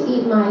time to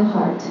eat my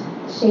heart,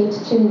 shaped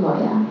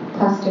chirimoya,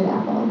 custard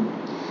apple.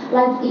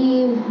 Like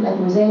Eve, like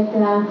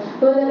Musetta,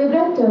 who in the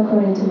libretto,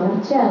 according to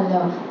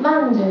Marcello,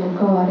 mangia il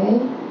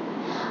core.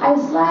 I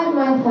slide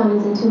my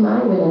thumbs into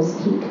my widow's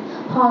peak,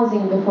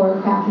 pausing before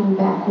cracking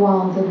back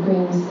walls of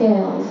green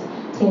scales,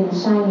 tin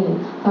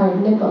shiny, hard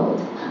nippled.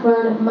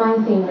 Run my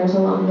fingers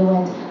along the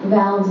wet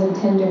valves of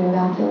tender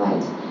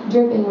evacuolite,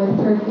 dripping with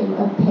perfume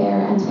of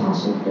pear and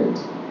passion fruit.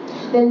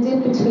 Then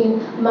dip between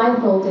my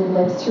folded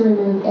lips to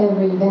remove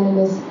every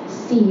venomous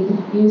seed,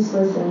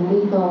 useless and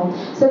lethal,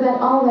 so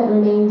that all that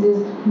remains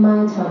is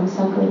my tongue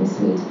suckling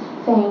sweet,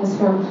 fangs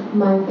from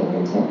my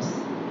fingertips.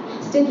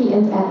 Sticky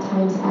and at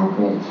times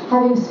acrid,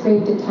 having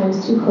scraped at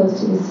times too close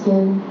to the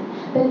skin.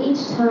 But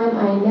each time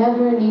I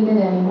never needed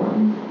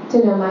anyone to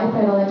know my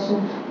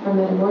predilection for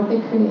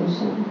metamorphic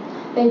creation.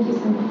 Thank you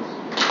so much.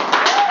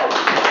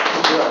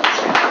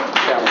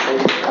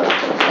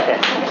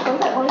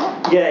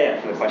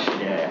 Yeah, for the question.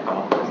 Yeah,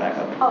 come back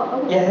up.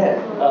 Oh,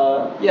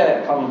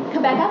 okay. Come.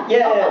 Come back up?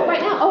 Yeah. Oh,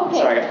 right now? Oh, okay.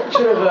 Sorry,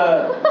 should have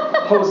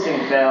hosting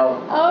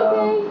failed.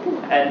 Okay.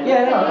 And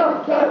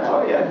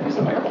use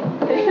the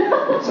microphone. Okay.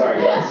 Sorry,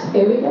 guys.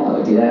 Here we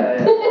go. Do that.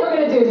 Yeah. We're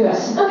gonna do that.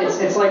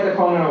 It's like the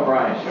Conan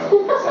O'Brien show.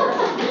 It's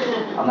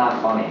like, I'm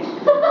not funny.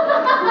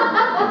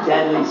 I'm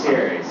deadly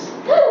serious.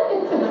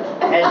 Deadly serious.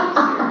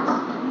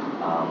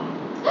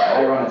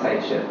 I run a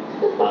tight ship.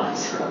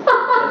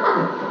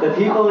 The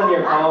people in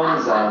your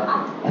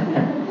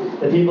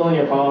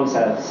poems,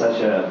 have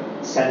such a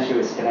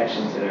sensuous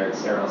connection to their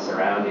external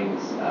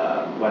surroundings,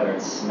 whether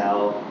it's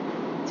smell,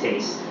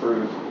 taste,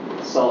 fruit,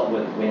 salt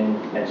with wind,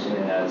 mentioned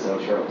in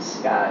Zoetrope's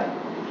Sky.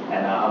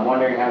 And I'm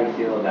wondering how you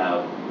feel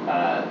about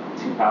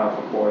two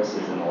powerful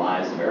forces in the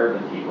lives of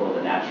urban people,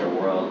 the natural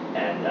world,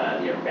 and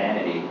the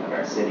urbanity of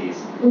our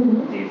cities.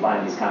 Mm-hmm. Do you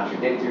find these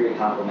contradictory,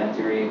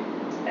 complementary,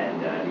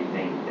 and do you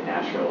think the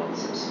natural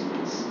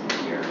subsumes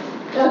the urban?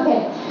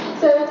 Okay,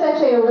 so that's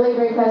actually a really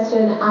great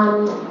question.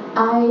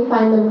 I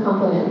find them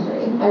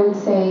complementary. I would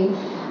say,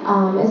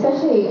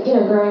 especially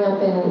growing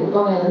up in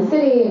Long Island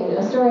City and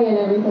Astoria and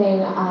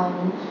everything,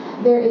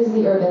 there is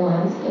the urban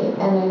landscape,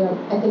 and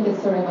I think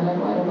it's sort of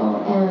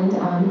unavoidable. And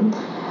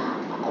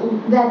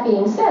that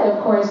being said,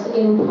 of course,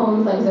 in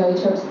poems like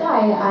Zoetrope's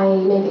Sky, I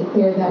make it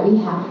clear that we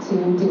have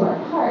to do our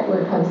part when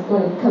it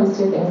comes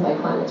to things like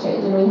climate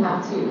change, and we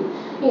have to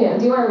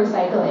do our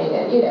recycling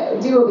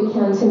and do what we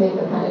can to make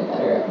the planet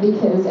better,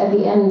 because at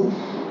the end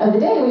of the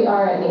day we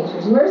are at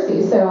nature's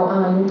mercy. So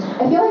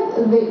I feel like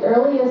the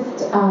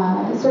earliest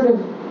sort of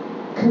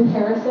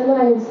comparison that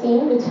I had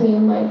seen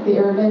between like the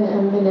urban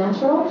and the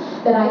natural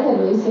that I had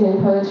really seen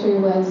in poetry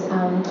was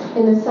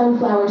in the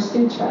Sunflower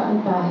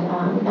Sutra by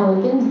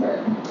Allen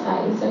Ginsberg.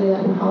 I studied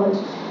that in college.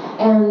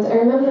 And I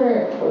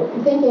remember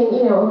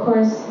thinking, of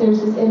course,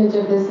 there's this image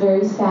of this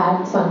very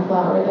sad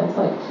sunflower that's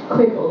like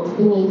crippled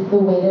beneath the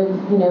weight of,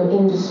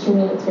 industry,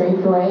 and it's very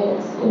gray,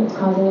 and it's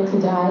causing it to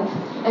die.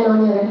 And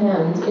on the other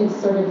hand, it's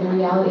sort of the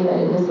reality that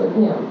it is what,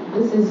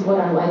 this is what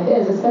our life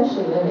is,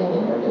 especially living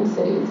in urban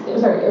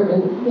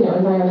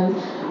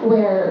environments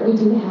where we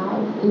do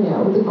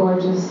have, the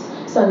gorgeous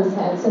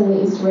sunsets and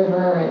the East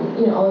River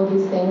and, all of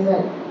these things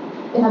that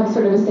have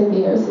sort of a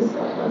symbiosis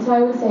going on. So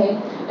I would say,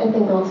 I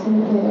think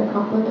ultimately they're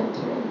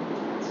complementary.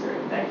 That's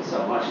great. Thank you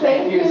so much.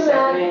 Thank you,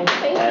 Stephanie.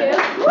 Thank and,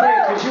 you.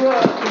 Yeah, could you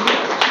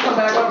come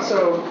back up?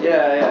 So,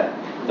 yeah.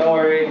 Don't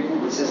worry.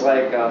 This is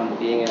like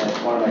being in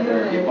one of my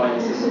therapy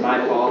appointments. This is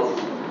my fault.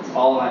 It's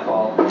all my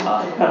fault.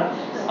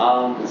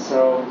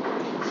 So,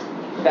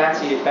 back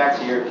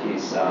to your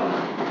piece.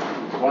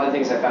 One of the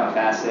things I found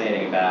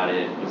fascinating about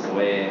it was the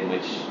way in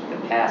which the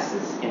past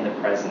is in the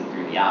present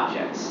through the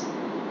objects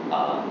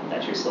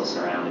that you're still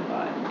surrounded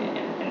by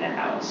in the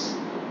house.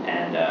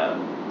 And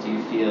do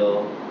you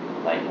feel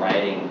like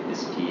writing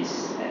this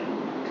piece and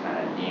kind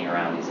of being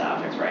around these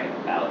objects, writing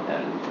about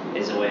them,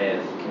 is a way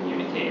of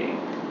communicating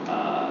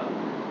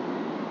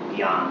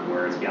beyond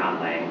words,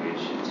 beyond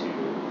language, to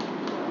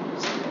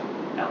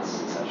something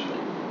else, essentially?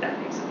 That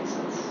makes any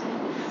sense.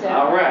 So,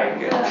 all right,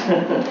 good. So I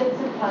think it's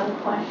a fun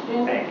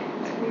question. Thank you.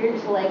 It's weird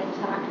to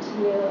talk to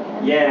you.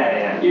 And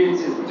Yeah. You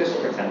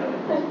just pretend of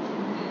it.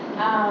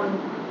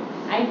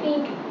 I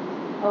think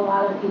a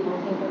lot of people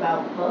think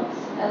about books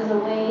as a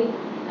way.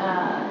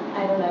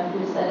 I don't know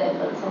who said it,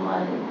 but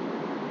someone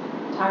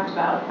talked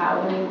about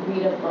how when you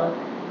read a book,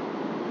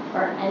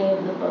 or any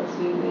of the books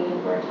we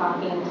read, we're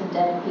talking to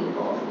dead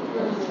people,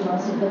 because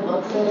most of the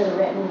books that are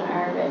written,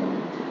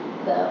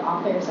 the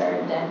authors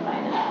are dead by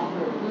now.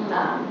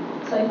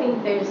 So I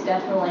think there's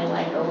definitely a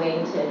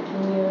way to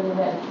commune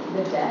with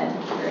the dead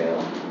through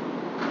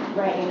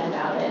writing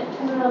about it.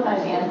 I don't know if I'm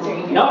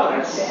answering your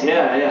question.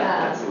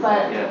 That's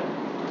but yeah.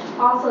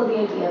 Also the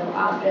idea of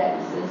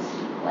objects is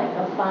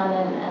a fun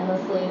and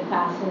endlessly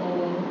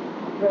fascinating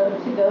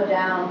road to go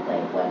down.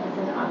 What does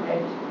an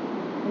object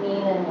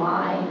mean and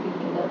why? If you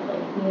think of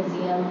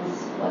museums,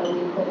 what do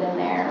we put in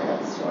there?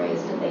 What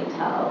stories do they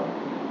tell?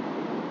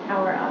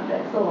 How are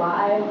objects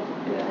alive?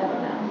 Yeah. I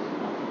don't know.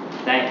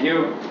 Thank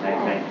you. Thank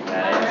you for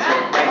that answer.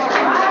 Thanks for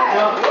coming back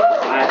up.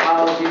 My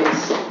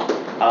apologies.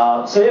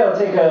 So we'll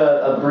take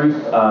a brief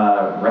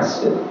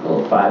respite, a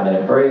little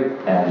 5-minute break,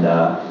 and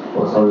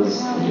we'll close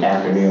the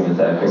afternoon with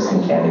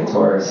Kristen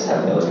Candic-Torres.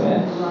 Definitely looking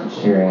at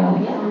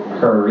hearing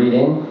her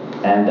reading.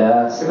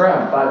 And stick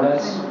around, 5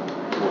 minutes.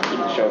 We'll keep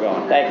the show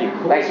going. Thank you.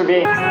 Thanks for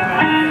being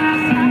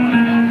here.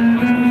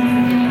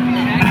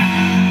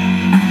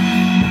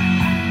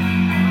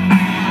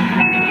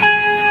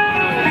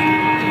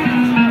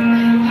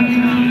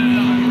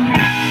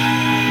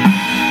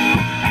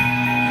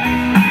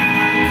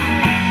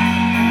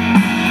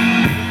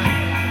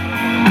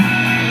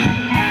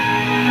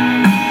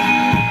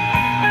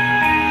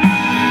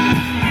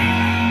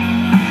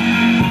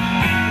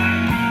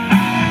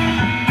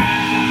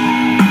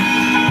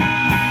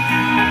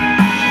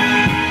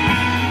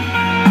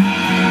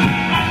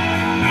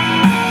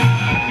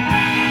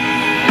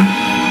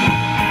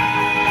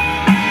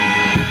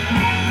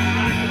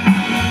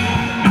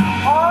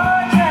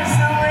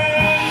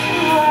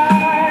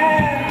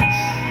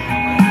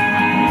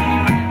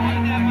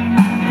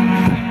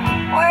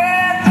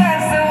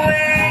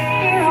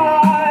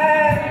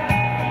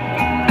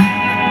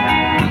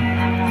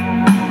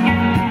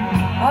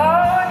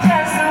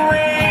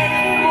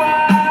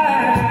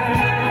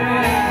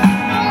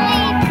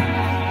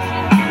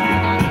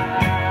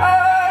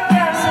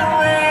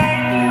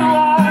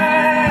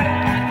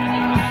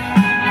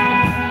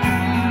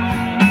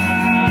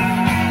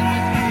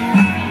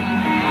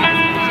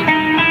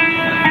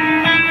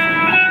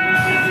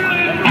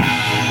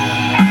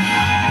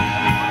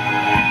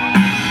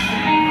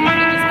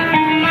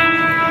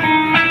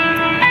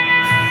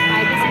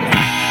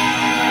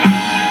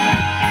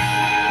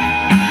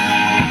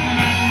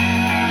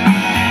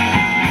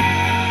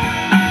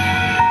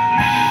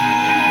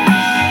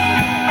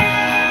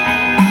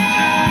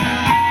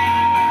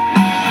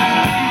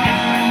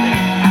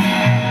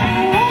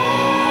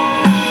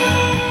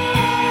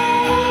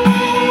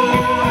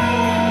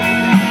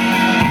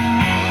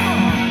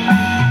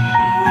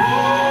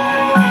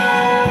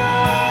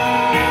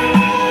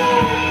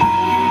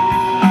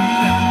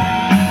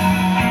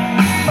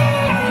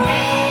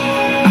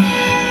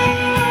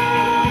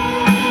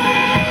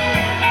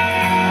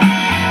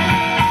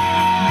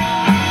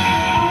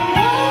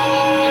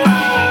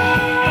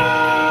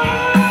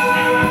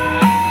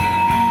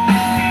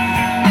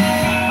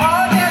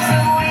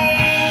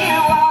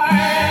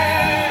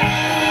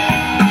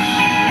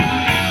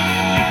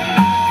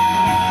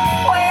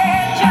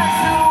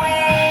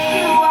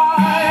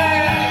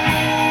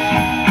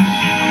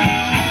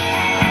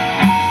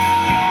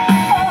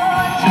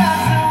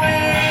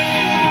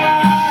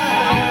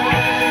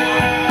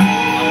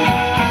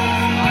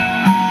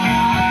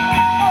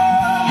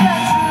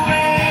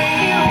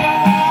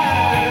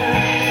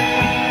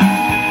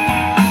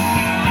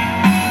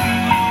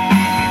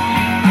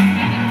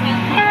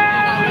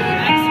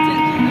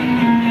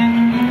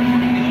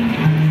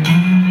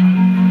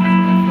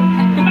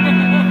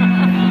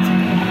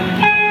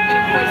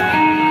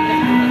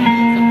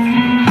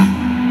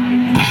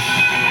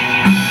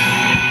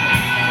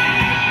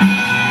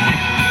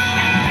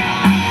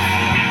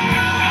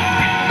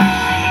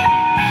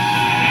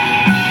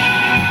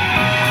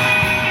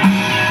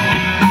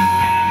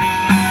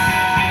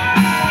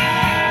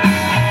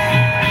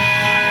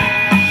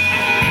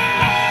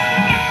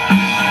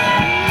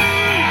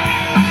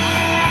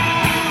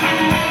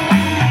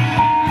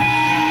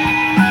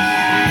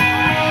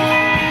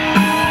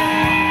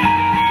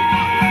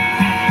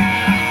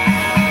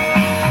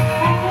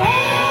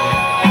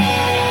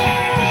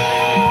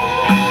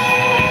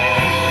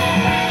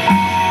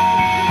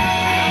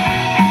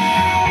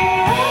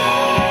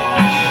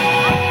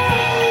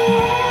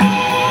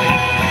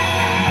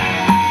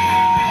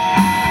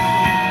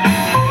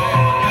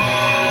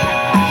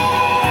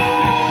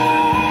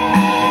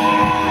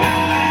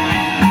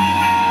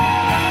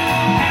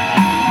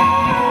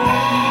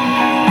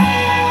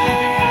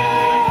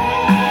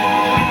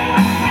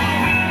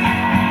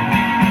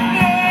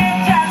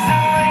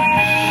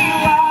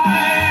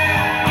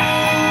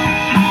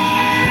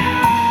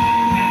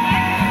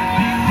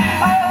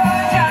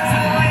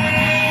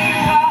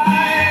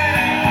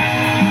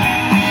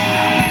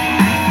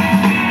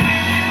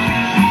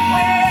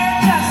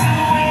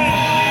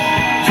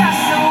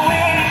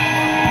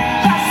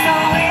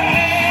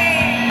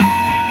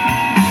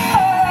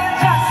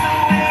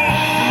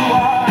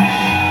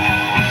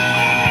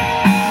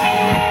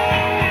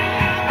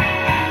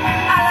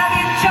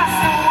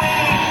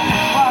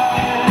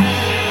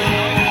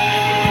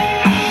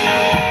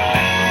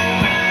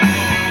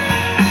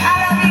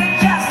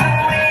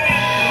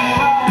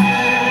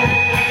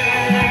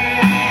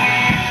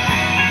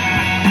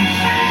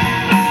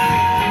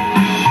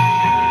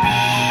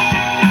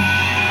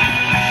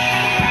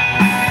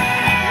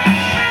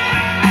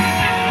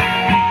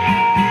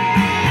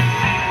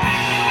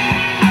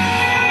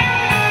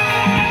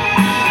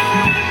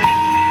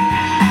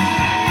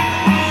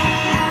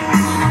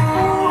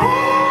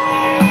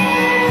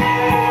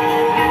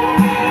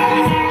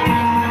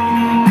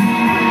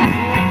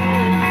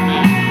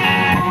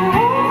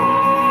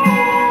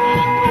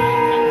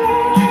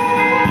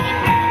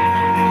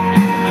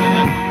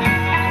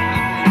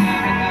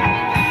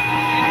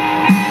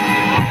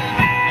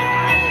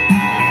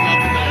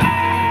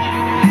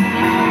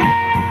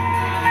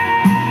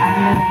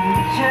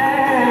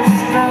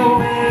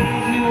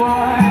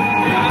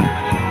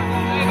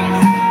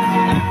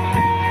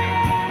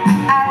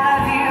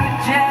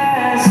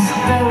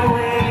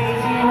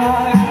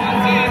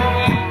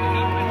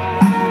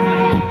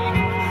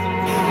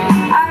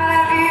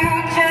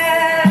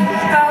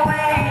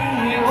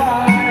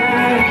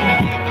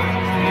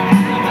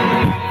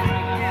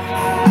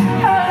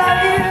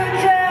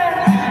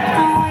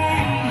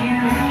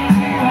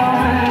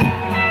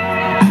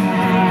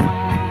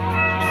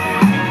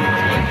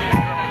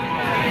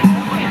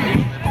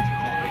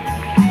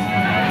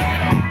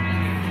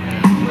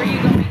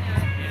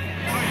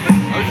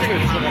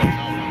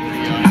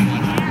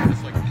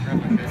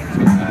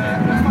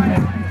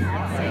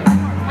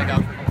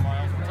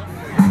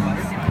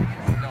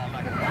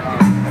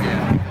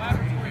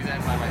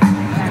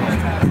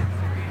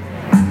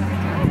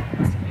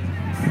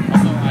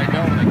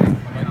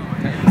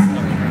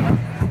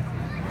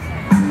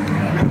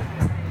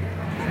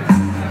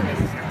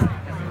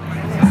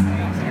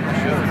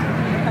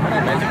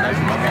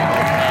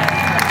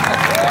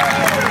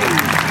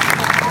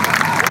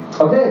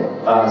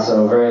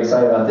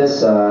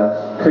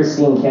 writers.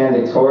 Christine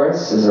Candick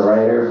Torres is a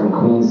writer from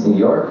Queens, New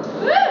York.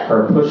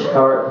 Her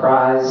Pushcart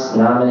Prize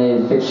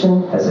nominated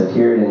fiction has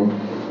appeared in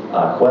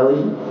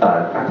Quelly,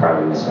 I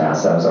probably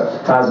mispronounced that, I'm sorry,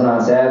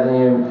 Cosmonauts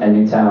Avenue, and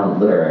Newtown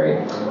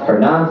Literary. Her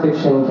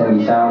nonfiction can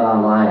be found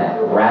online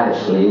at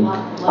Ravishly,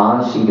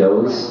 On She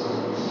Goes,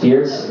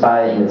 Fierce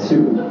by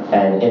Natu,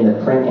 and in the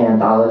print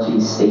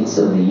anthology States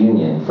of the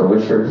Union, for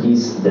which her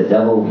piece, The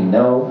Devil We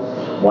Know,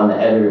 won the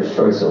Editor's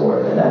Choice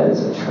Award, and that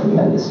is a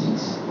tremendous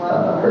piece.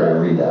 Heard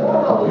her read that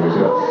a couple years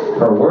ago.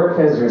 Her work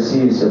has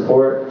received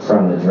support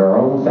from the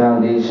Jerome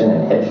Foundation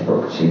and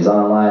Hedgebrook. She's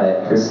online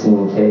at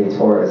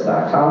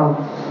ChristineKTorres.com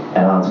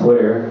and on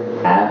Twitter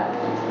at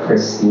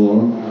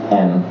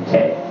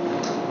ChristineMK.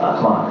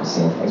 Come on,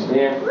 Christine. Thanks for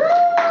being here.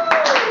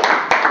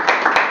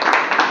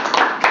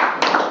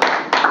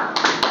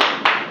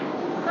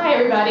 Hi,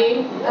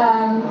 everybody.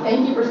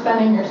 Thank you for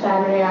spending your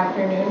Saturday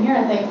afternoon here,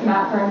 and thanks,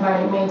 Matt, for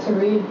inviting me to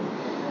read.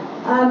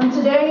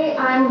 Today,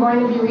 I'm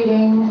going to be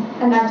reading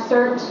an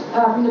excerpt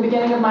from the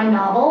beginning of my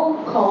novel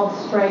called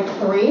Strike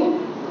 3.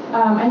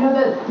 I know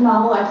that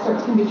novel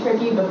excerpts can be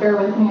tricky, but bear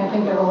with me, I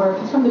think it'll work.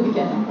 It's from the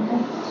beginning,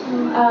 okay?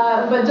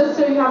 But just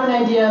so you have an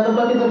idea, it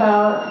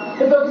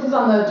focuses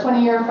on the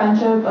 20-year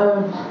friendship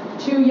of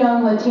two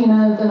young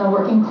Latinas in a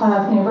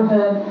working-class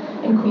neighborhood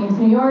in Queens,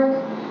 New York.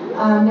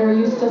 They're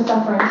used to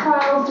suffering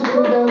trials to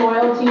prove their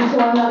loyalty to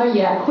one another.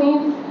 Yeah,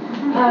 Queens.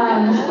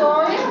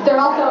 They're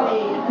also,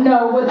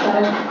 no,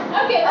 Woodside.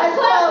 Okay, that's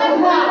close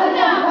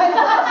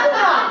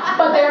enough.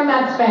 But they're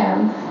Mets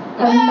fans. I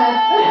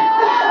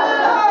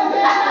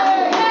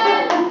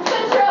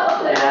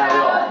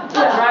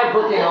tried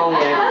booking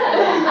only.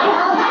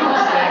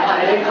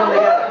 They didn't come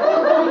together.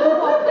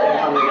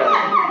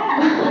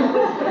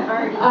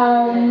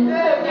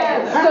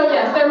 So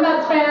yes, they're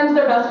Mets fans,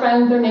 they're best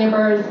friends, they're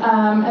neighbors,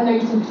 and they're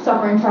used to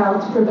suffering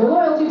trials to prove their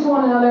loyalty to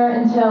one another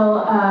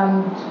until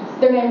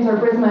their names are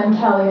Brisma and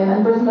Kelly, and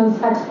then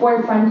Brisma's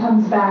ex-boyfriend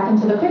comes back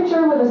into the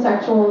picture with a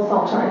sexual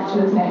assault charge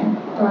to his name,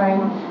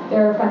 throwing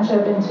their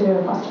friendship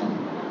into question.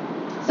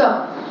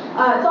 So,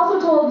 it's also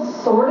told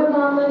sort of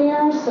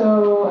non-linear,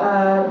 so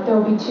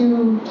there'll be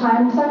two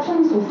time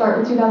sections. We'll start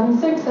with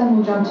 2006, and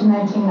we'll jump to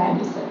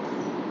 1996.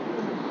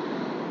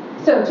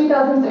 So,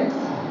 2006.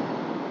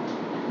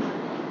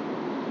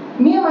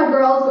 Me and my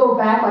girls go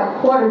back like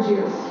quarter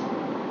juice.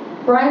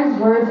 Brian's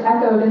words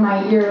echoed in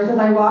my ears as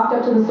I walked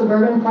up to the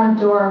suburban front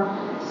door,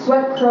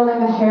 sweat curling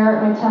the hair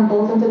at my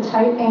temples into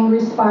tight, angry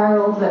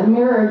spirals that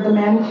mirrored the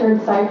manicured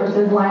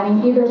cypresses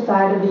lining either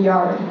side of the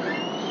yard.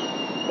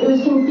 It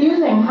was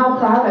confusing how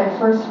proud I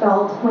first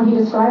felt when he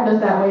described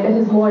us that way to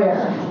his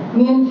lawyer,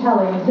 me and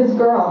Kelly, his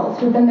girls,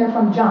 who'd been there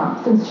from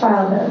jump since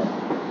childhood.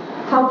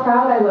 How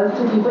proud I was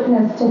to be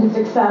witness to his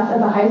success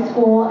as a high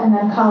school and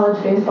then college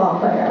baseball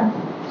player.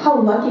 How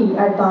lucky,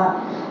 I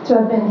thought, to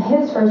have been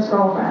his first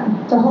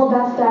girlfriend, to hold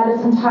that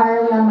status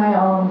entirely on my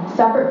own,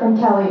 separate from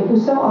Kelly, who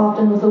so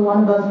often was the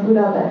one of us booed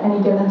up at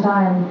any given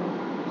time.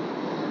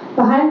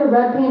 Behind the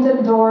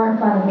red-painted door in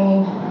front of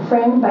me,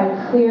 framed by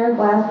clear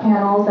glass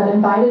panels that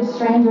invited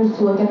strangers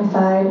to look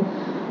inside,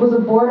 was a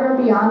border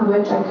beyond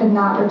which I could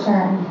not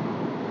return.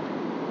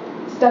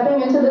 Stepping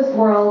into this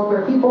world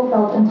where people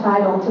felt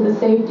entitled to the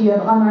safety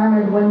of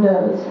unarmored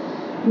windows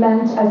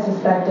meant, I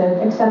suspected,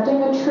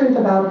 accepting a truth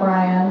about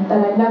Brian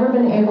that I'd never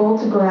been able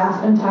to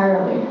grasp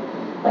entirely,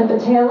 like the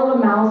tail of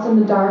a mouse in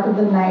the dark of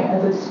the night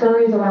as it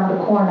scurries around a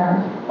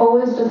corner,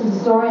 always just a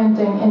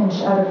disorienting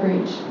inch out of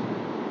reach.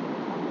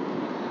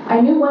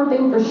 I knew one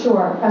thing for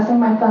sure, pressing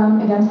my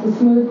thumb against the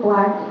smooth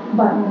black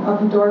button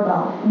of the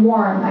doorbell,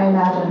 worn, I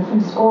imagine,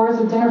 from scores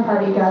of dinner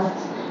party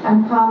guests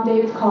and prom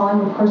dates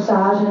calling with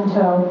corsage in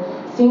tow,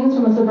 scenes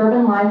from a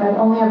suburban life I'd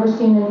only ever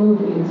seen in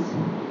movies.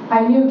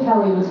 I knew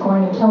Kelly was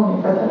going to kill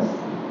me for this.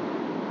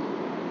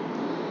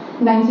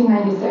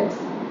 1996.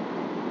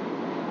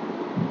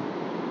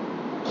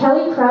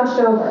 Kelly crouched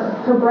over,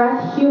 her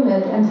breath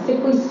humid and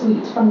sickly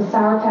sweet from the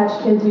Sour Patch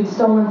Kids we'd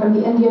stolen from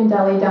the Indian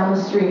deli down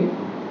the street.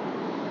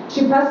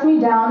 She pressed me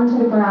down into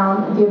the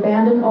ground of the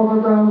abandoned,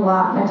 overgrown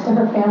lot next to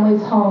her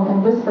family's home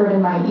and whispered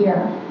in my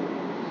ear,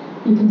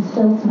 "You can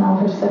still smell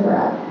her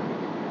cigarette."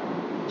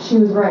 She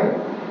was right.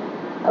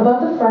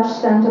 Above the fresh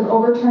scent of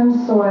overturned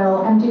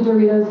soil, empty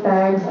Doritos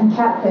bags, and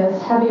cat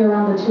piss heavy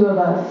around the two of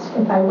us,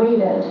 if I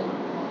waited,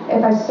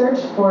 if I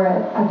searched for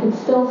it, I could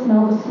still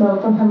smell the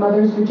smoke from her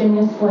mother's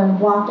Virginia Slim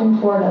wafting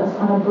toward us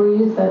on a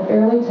breeze that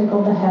barely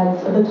tickled the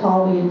heads of the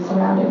tall weeds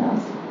surrounding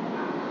us.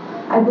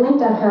 I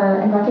blinked at her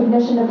in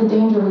recognition of the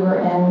danger we were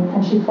in,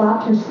 and she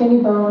flapped her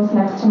skinny bones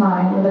next to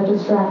mine with a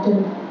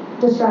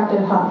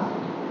distracted huff.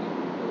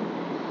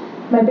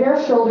 My bare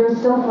shoulders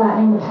still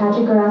flattening the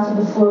patchy grass of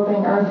the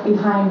sloping earth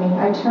behind me,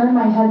 I turned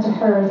my head to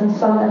hers and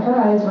saw that her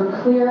eyes were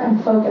clear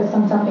and focused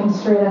on something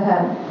straight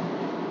ahead,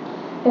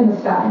 in the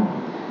sky.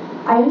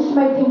 I inched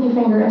my pinky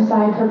finger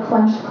inside her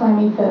clenched,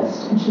 clammy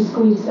fist, and she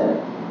squeezed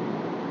it.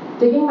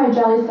 Digging my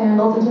jelly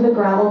sandals into the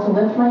gravel to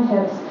lift my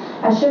hips,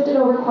 I shifted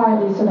over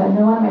quietly so that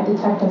no one might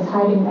detect us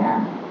hiding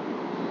there.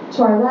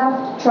 To our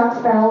left, trucks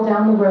barreled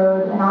down the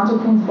road and onto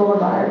Queens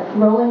Boulevard,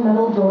 rolling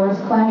metal doors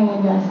clanging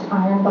against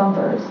iron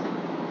bumpers.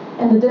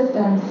 In the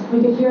distance, we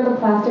could hear the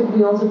plastic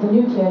wheels of the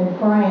new kid,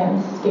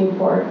 Brian's,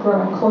 skateboard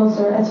growing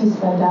closer as he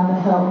sped down the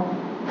hill.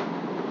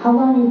 "How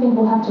long do you think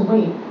we'll have to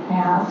wait?" I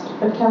asked,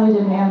 but Kelly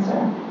didn't answer.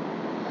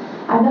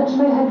 I nudged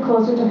my head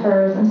closer to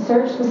hers and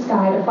searched the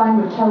sky to find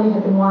what Kelly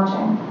had been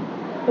watching.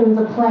 It was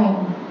a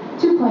plane,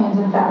 2 planes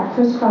in fact,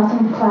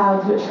 crisscrossing the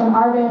clouds, which from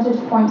our vantage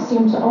point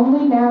seemed to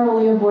only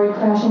narrowly avoid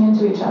crashing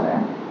into each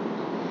other.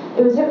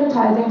 It was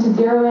hypnotizing to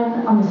zero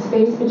in on the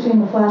space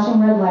between the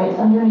flashing red lights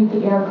underneath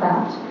the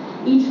aircraft,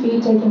 each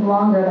beat taking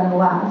longer than the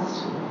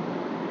last.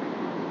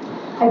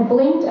 I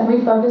blinked and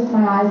refocused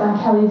my eyes on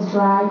Kelly's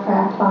dry,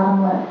 cracked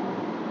bottom lip.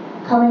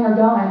 "Coming or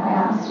going?" I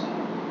asked.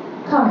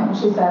 "Coming,"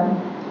 she said.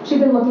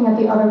 She'd been looking at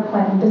the other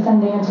plane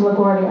descending into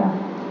LaGuardia.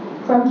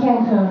 "From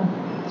Cancun,"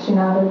 she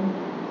nodded.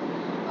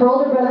 Her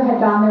older brother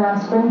had gone there on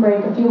spring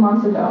break a few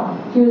months ago.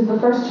 He was the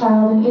first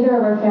child in either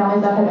of our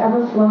families that had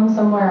ever flown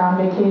somewhere on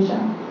vacation.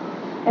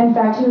 In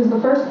fact, he was the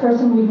first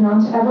person we'd known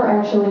to ever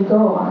actually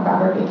go on a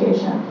proper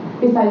vacation,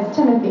 besides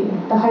Timothy,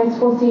 the high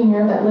school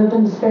senior that lived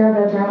in the spare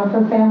bedroom of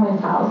her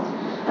family's house,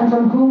 and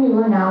from whom we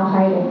were now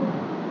hiding.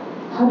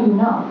 "How do you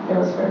know?" I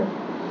whispered.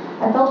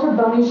 I felt her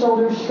bony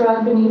shoulders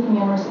shrug beneath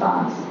me in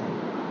response.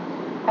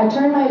 I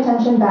turned my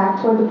attention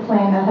back toward the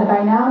plane that had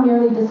by now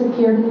nearly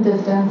disappeared in the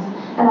distance,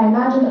 and I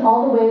imagined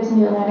all the waves in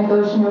the Atlantic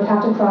Ocean it would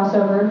have to cross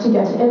over to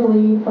get to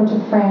Italy, or to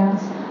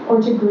France, or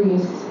to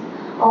Greece,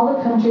 all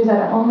the countries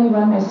that had only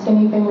run my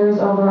skinny fingers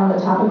over on the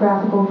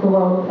topographical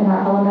globe in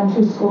our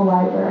elementary school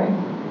library.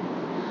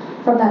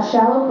 From that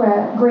shallow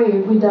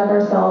grave we dug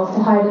ourselves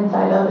to hide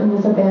inside of in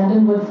this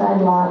abandoned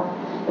woodside lot,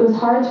 it was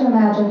hard to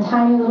imagine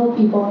tiny little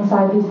people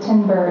inside these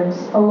tin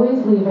birds,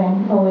 always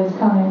leaving, always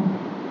coming.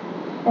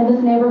 In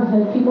this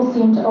neighborhood, people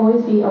seemed to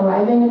always be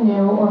arriving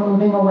anew or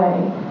moving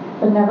away,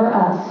 but never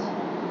us.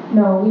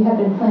 No, we had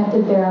been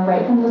planted there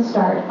right from the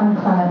start on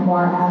Clement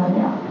Moore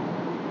Avenue.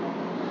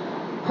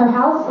 Her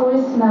house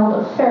always smelled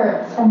of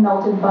ferrets and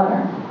melted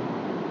butter.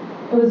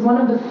 It was one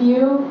of the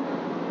few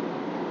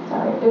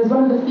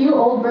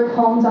old brick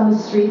homes on the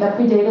street that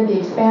predated the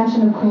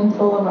expansion of Queens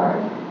Boulevard.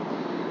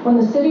 When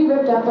the city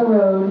ripped up the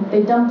road,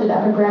 they dumped it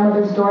at her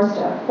grandmother's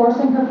doorstep,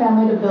 forcing her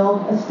family to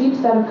build a steep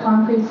set of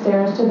concrete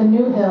stairs to the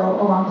new hill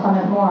along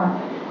Clement Moore.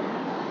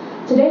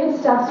 Today the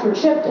steps were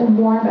chipped and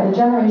worn by the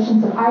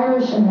generations of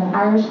Irish and then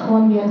Irish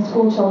Colombian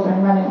school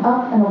children running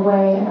up and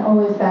away and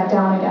always back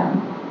down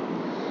again.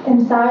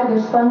 Inside, their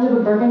sponge of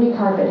a burgundy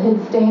carpet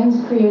hid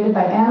stains created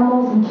by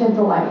animals and kids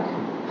alike.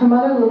 Her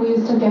mother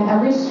Louise took in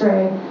every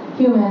stray,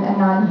 human and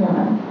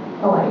non-human,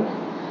 alike.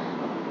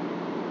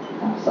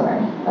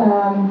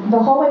 The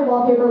hallway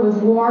wallpaper was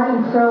worn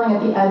and curling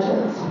at the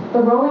edges.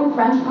 The rolling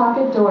French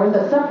pocket doors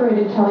that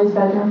separated Kelly's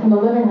bedroom from the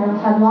living room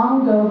had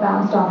long ago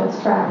bounced off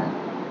its track.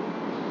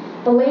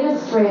 The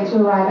latest stray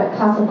to arrive at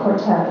Casa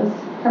Cortez,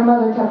 her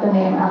mother kept the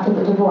name after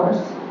the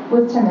divorce,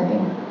 was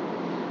Timothy.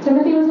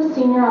 Timothy was a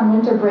senior on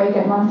winter break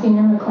at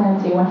Monsignor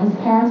McClancy when his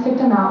parents kicked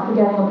him out for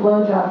getting a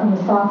blowjob from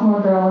a sophomore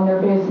girl in their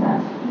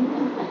basement.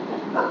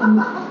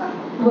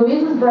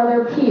 Louise's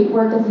brother Pete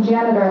worked as a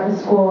janitor at the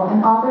school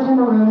and offered him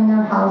a room in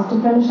their house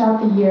to finish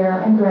out the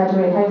year and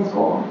graduate high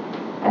school.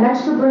 An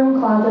extra broom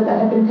closet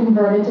that had been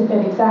converted to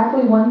fit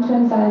exactly one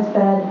twin-size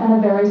bed and a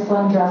very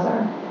slim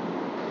dresser.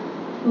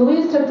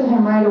 Louise took to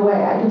him right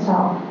away, I could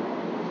tell.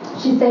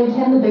 She saved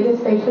him the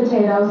biggest baked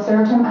potato,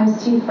 served him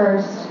iced tea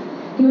first.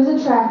 He was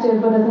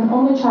attractive, but as an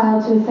only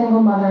child to a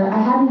single mother, I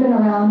hadn't been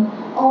around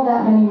all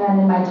that many men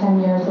in my 10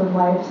 years of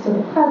life, so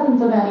the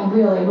presence of any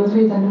really was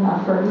reason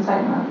enough for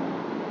excitement.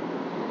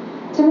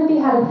 Timothy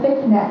had a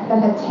thick neck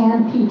that had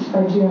tanned peach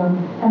by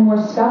June, and wore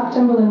scuffed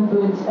Timberland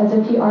boots as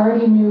if he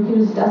already knew he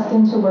was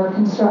destined to work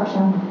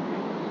construction.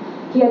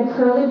 He had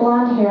curly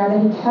blonde hair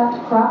that he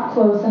kept cropped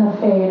close in a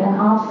fade and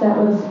offset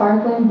with a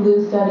sparkling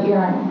blue stud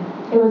earring.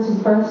 It was his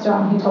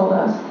birthstone, he told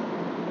us.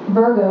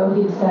 Virgo,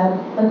 he'd said,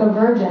 like a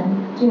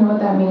virgin. Do you know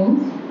what that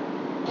means?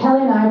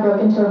 Kelly and I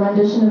broke into a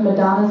rendition of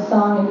Madonna's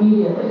song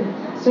immediately,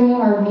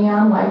 swinging our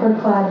neon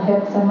lycra-clad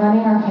hips and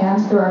running our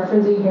hands through our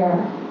frizzy hair.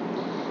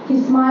 He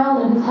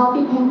smiled and his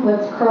healthy pink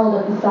lips curled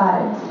at the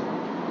sides.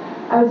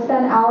 I would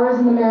spend hours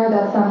in the mirror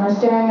that summer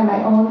staring at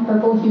my own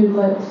purple-hued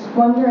lips,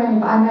 wondering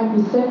if I might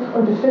be sick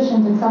or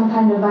deficient in some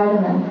kind of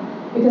vitamin,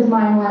 because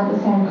mine weren't the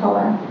same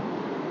color.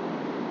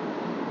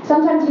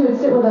 Sometimes he would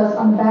sit with us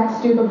on the back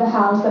stoop of the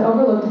house that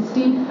overlooked a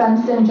steep,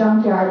 fenced-in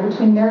junkyard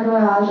between their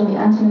garage and the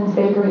Entenmann's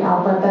bakery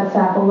outlet that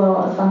sat below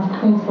us on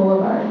Queens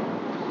Boulevard.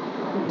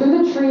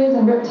 Through the trees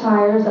and ripped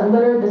tires that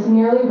littered this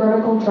nearly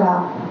vertical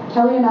drop,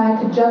 Kelly and I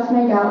could just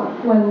make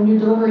out when new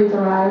deliveries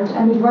arrived,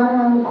 and we'd run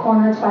around the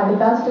corner to buy the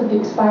best of the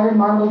expired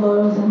marble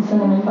loaves and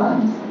cinnamon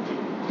buns.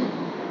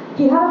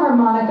 He had a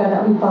harmonica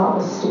that we thought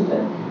was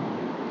stupid.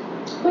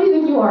 "What do you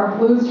think you are,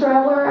 blues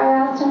traveler?" I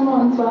asked him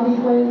once while he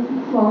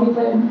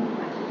played.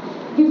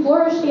 He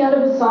flourished the end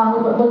of his song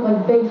with what looked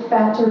like big,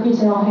 fat turkey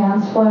tail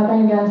hands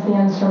flapping against the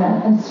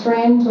instrument and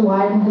strained to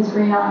widen his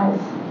green eyes.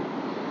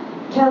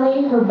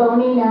 Kelly, her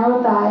bony,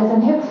 narrow thighs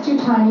and hips too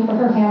tiny for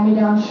her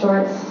hand-me-down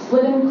shorts,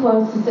 slid in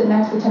close to sit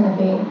next to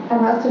Timothy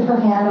and rested her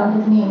hand on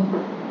his knee.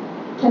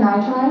 "Can I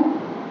try?"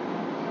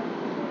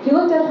 He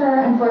looked at her,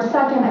 and for a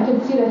second I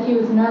could see that he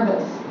was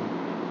nervous.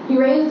 He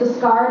raised a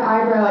scarred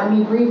eyebrow at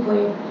me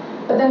briefly,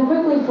 but then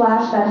quickly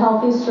flashed that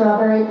healthy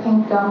strawberry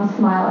pink gum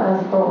smile at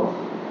us both.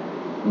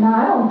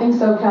 "Nah, I don't think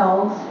so,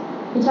 Kels."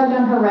 He tugged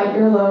on her right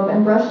earlobe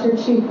and brushed her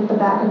cheek with the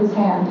back of his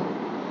hand.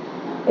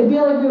 "It'd be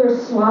like we were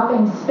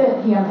swapping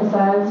spit," he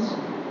emphasized.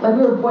 "Like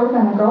we were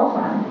boyfriend and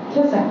girlfriend,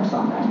 kissing or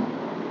something."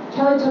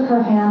 Kelly took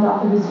her hand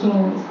off of his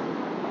jeans.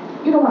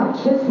 "You don't want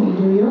to kiss me,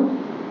 do you?"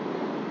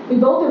 We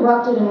both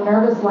erupted in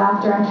nervous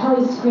laughter, and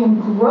Kelly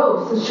screamed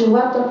gross as she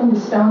leapt up from the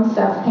stone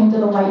steps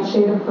painted a light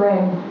shade of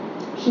gray.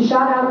 She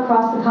shot out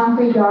across the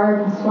concrete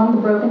yard and swung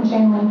the broken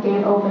chain link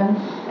gate open,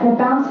 and it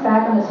bounced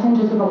back on its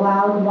hinges with a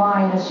loud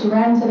whine as she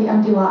ran to the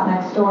empty lot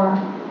next door.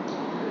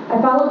 I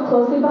followed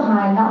closely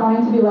behind, not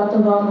wanting to be left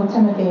alone with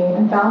Timothy,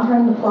 and found her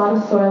in the plot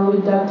of soil we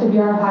dug to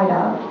be our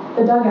hideout.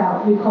 The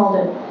dugout, we called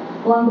it,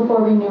 long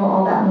before we knew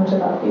all that much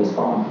about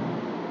baseball.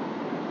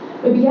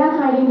 We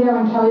began hiding there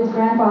when Kelly's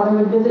grandfather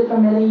would visit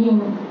from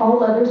Medellin, all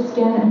leather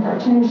skin and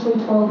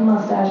cartoonishly twirled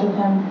mustache of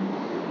him,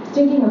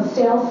 stinking of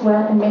stale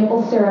sweat and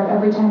maple syrup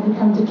every time he'd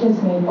come to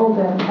kiss me,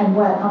 open and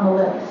wet on the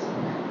lips.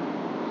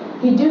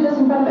 He'd do this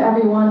in front of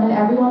everyone, and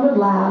everyone would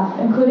laugh,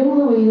 including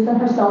Louise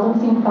and her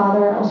seldom-seen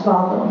father,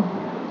 Osvaldo.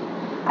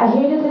 I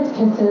hated his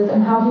kisses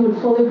and how he would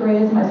fully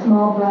graze my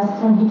small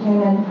breasts when he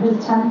came in for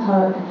his 10th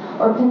hug,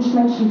 or pinch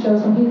my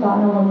chichos when he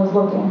thought no one was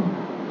looking.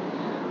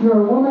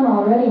 "You're a woman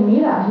already,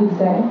 Mira," he'd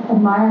say,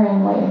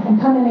 admiringly,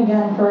 and come in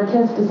again for a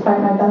kiss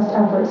despite my best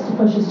efforts to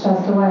push his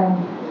chest away.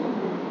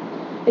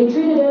 They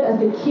treated it as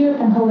the cute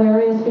and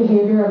hilarious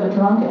behavior of a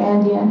drunk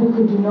Andean who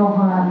could do no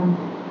harm.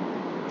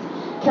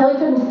 Kelly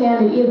couldn't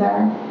stand it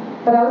either,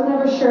 but I was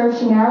never sure if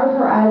she narrowed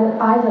her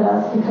eyes at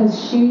us because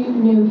she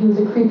knew he was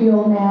a creepy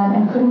old man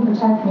and couldn't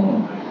protect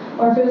me,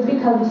 or if it was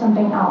because of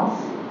something else.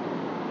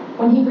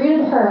 When he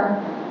greeted her,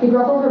 he'd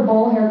ruffle her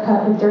bowl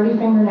haircut with dirty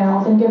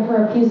fingernails and give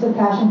her a piece of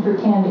passion fruit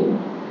candy.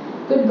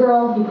 "Good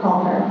girl," he'd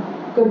call her.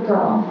 "Good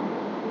girl."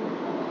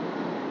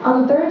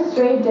 On the third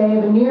straight day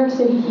of a New York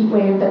City heat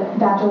wave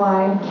that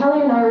July,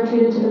 Kelly and I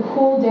retreated to the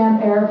cool,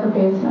 damp air of her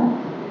basement.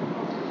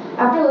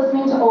 After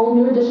listening to old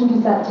New Edition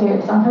cassette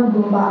tapes on her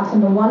boombox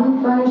in the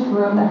one furnished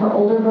room that her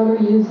older brother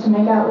used to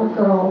make out with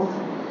girls,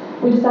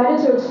 we decided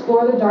to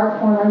explore the dark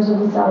corners of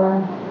the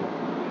cellar.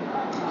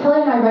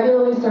 Kelly and I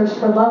regularly searched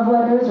for love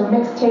letters or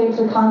mixtapes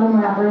or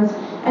condom wrappers,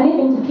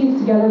 anything to piece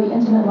together the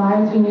intimate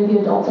lives we knew the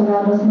adults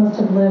around us must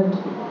have lived.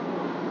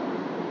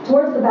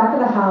 Towards the back of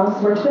the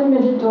house, where twin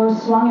midget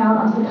doors swung out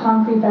onto the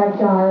concrete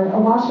backyard, a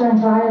washer and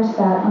dryer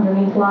sat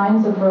underneath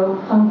lines of rope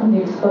hung from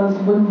the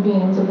exposed wooden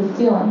beams of the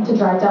ceiling to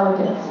dry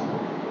delicates.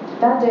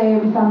 That day,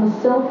 we found the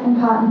silk and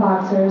cotton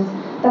boxers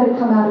that had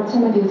come out of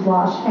Timothy's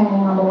wash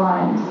hanging on the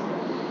lines.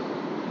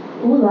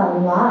 "Ooh la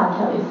la,"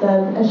 Kelly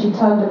said, as she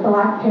tugged a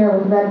black pair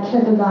with red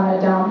kisses on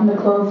it down from the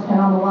clothespin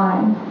on the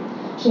line.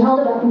 She held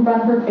it up in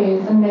front of her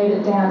face and made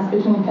it dance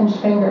between pinched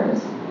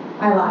fingers.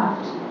 I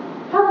laughed.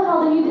 "How the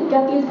hell did he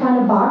get these kind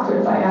of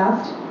boxers?" I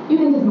asked. "You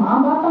think his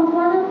mom bought them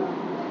for him?"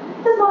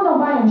 "His mom don't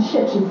buy him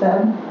shit," she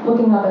said,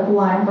 looking up at the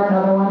line for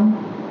another one.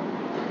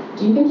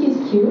 "Do you think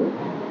he's cute?"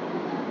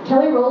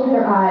 Kelly rolled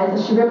her eyes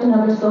as she ripped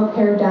another silk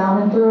pair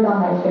down and threw it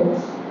on my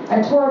face. I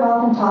tore it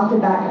off and tossed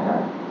it back at her.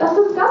 "That's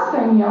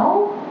disgusting,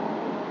 yo!"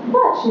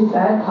 "What?" she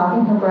said,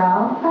 cocking her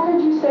brow. "I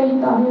heard you say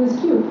you thought he was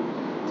cute."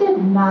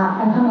 "Did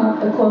not." I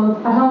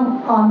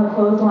hung on the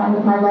clothesline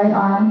with my right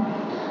arm.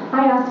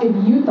 "I asked if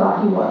you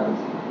thought he was."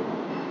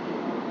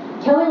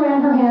 Kelly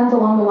ran her hands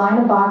along the line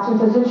of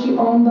boxers as if she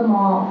owned them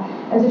all,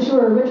 as if she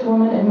were a rich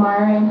woman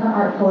admiring her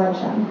art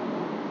collection.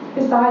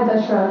 "Besides,"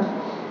 I shrugged,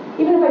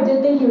 "even if I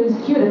did think he was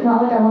cute, it's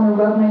not like I want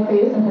to rub my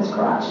face in his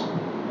crotch."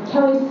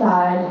 Kelly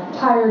sighed,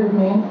 tired of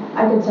me,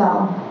 I could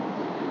tell.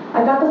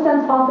 I got the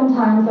sense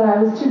oftentimes that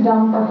I was too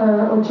dumb for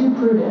her or too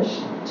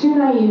prudish, too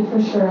naive for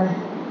sure.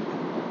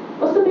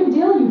 "What's the big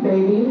deal, you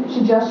baby?"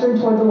 She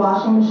gestured toward the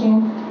washing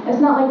machine.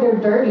 "It's not like they're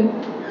dirty."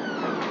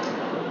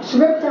 She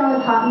ripped down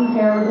a cotton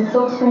pair with a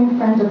silkscreen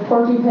print of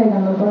Porky Pig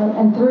on the butt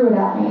and threw it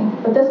at me,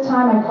 but this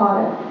time I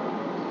caught it.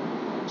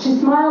 She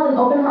smiled and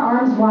opened her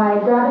arms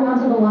wide, grabbing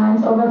onto the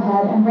lines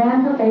overhead, and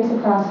ran her face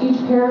across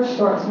each pair of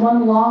shorts,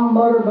 one long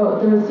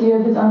motorboat through a sea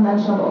of his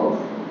unmentionables.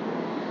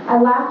 I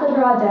laughed at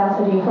her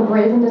audacity, her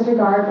brazen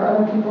disregard for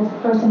other people's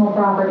personal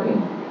property.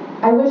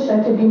 I wished I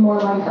could be more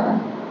like her.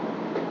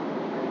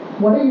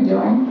 "What are you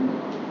doing?"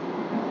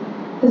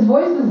 His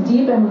voice was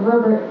deep and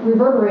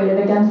reverberated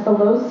against the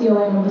low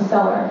ceiling of the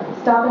cellar,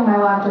 stopping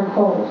my laughter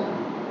cold.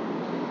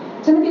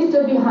 Timothy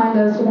stood behind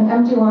us with an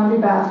empty laundry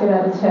basket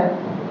at his hip.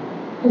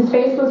 His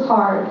face was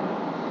hard.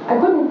 I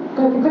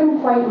couldn't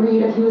quite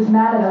read if he was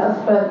mad at us,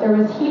 but there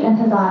was heat in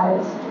his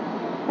eyes,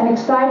 an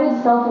excited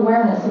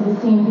self-awareness of the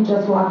scene he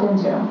just walked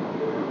into.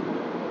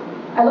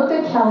 I looked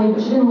at Kelly,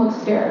 but she didn't look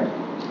scared.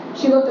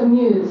 She looked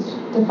amused,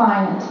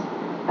 defiant,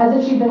 as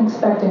if she'd been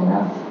expecting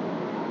this.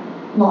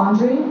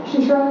 "Laundry?"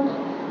 she shrugged,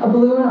 a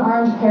blue and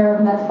orange pair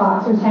of Mets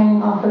boxers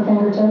hanging off her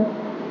fingertip.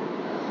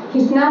 He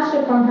snatched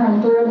it from her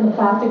and threw it in the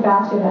plastic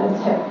basket at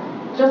his hip.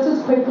 Just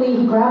as quickly,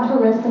 he grabbed her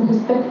wrist in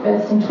his thick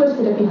fist and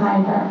twisted it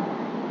behind her.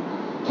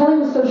 Kelly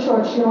was so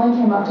short she only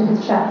came up to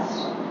his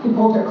chest. He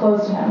pulled her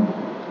close to him.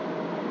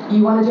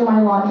 "You want to do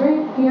my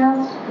laundry?" he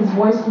asked, his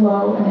voice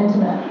low and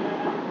intimate.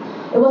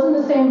 It wasn't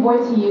the same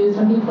voice he used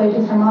when he played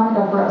his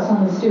harmonica for us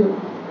on the stoop.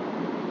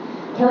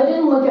 Kelly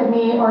didn't look at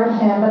me or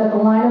at him, but at the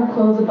line of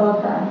clothes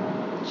above her.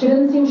 She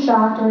didn't seem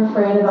shocked or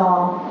afraid at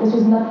all.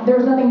 There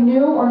was nothing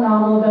new or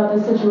novel about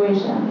this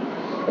situation.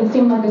 It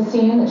seemed like a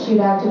scene that she'd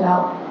acted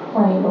out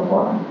plenty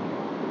before.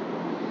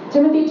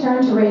 Timothy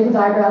turned to raise his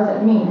eyebrows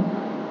at me.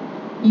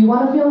 "You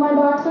want to feel my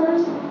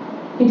boxers?"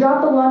 He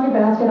dropped the laundry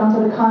basket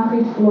onto the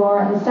concrete floor,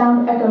 and the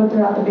sound echoed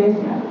throughout the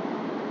basement.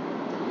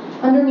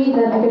 Underneath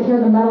it, I could hear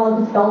the metal of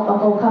his belt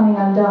buckle coming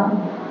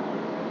undone.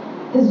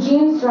 His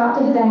jeans dropped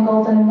to his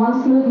ankles, and in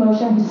one smooth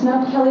motion, he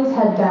snubbed Kelly's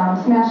head down,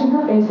 smashing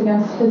her face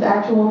against his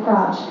actual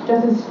crotch,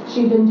 just as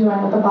she'd been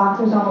doing with the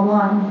boxers on the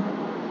line.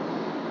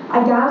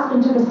 I gasped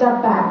and took a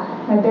step back,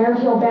 my bare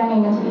heel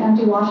banging into the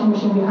empty washing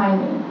machine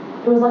behind me.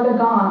 It was like a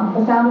gong,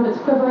 the sound of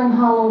its quivering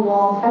hollow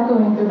walls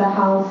echoing through the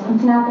house and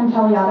snapping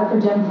Kelly out of her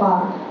dim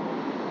fog.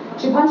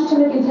 She punched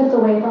Timothy's hips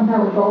away from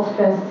her with both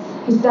fists.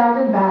 He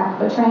staggered back,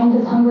 but trained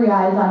his hungry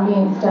eyes on me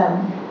instead.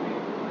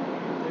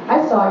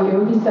 "I saw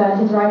you," he said,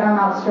 his right arm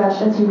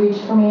outstretched as he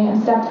reached for me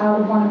and stepped out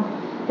of one of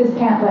his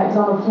pant legs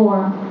on the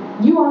floor.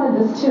 "You wanted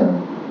this too."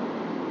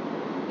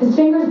 His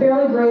fingers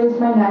barely grazed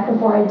my neck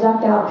before I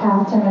ducked out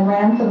past him and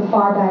ran for the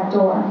far back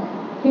door.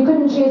 He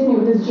couldn't chase me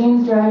with his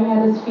jeans dragging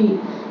at his feet,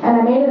 and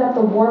I made it up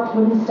the warped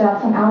wooden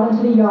steps and out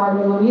into the yard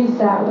where Louise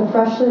sat with a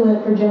freshly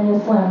lit Virginia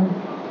Slim.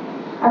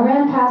 I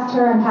ran past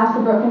her and past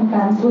the broken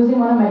fence, losing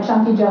one of my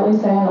chunky jelly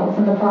sandals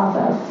in the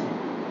process.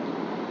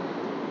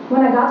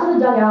 When I got to the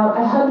dugout,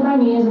 I hugged my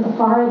knees at the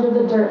far edge of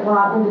the dirt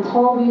lot where the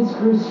tall weeds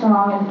grew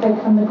strong and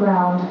thick from the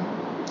ground.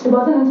 It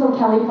wasn't until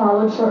Kelly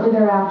followed shortly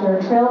thereafter,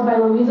 trailed by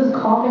Louise's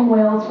coughing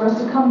wails for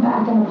us to come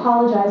back and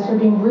apologize for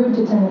being rude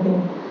to Timothy,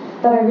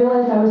 that I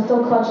realized I was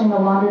still clutching a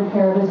laundered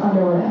pair of his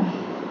underwear.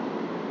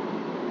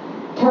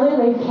 Kelly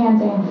lay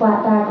panting,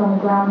 flat back on the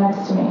ground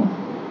next to me.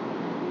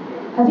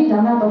 "Has he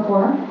done that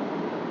before?"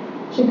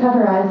 She cut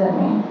her eyes at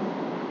me.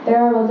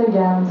 There I was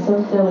again,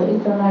 so silly,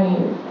 so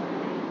naive.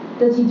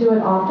 "Does he do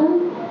it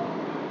often?"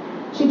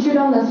 She chewed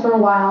on this for a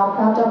while,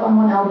 propped up on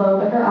one elbow,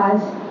 but her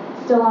eyes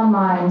still on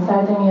mine,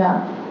 sizing me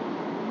up.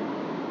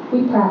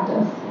 "We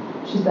practice,"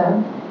 she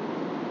said.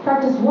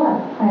 "Practice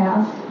what?" I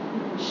asked.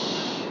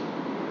 "Shh."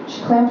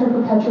 She clamped her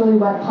perpetually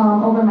wet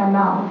palm over my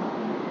mouth.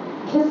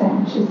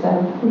 "Kissing," she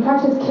said. "We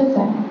practice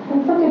kissing.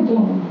 It's like a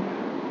game."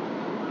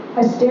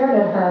 I stared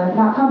at her,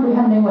 not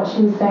comprehending what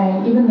she was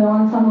saying, even though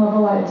on some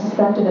level I had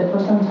suspected it for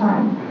some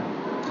time.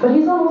 "But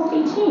he's almost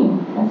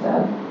 18, I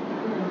said.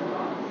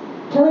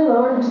 Kelly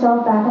lowered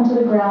herself back onto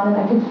the ground,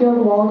 and I could feel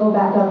the wall go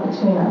back up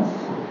between us.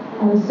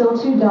 I was still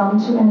too dumb,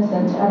 too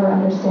innocent to ever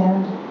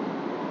understand.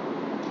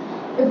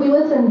 If we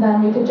listened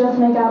then, we could just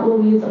make out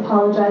Louise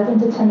apologizing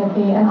to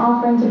Timothy and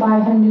offering to buy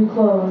him new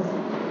clothes.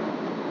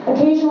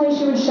 Occasionally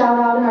she would shout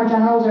out in our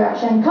general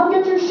direction, "Come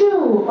get your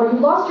shoe," or "You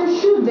lost your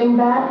shoe,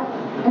 dingbat."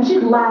 And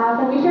she'd laugh,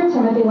 and we'd hear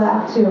Timothy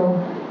laugh too.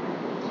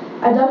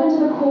 I dug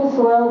into the cool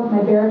soil with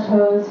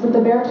the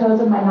bare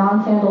toes of my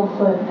non-sandaled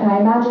foot, and I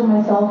imagined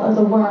myself as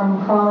a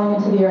worm crawling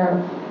into the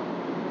earth.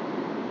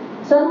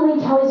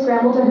 Suddenly, Kelly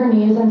scrambled to her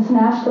knees and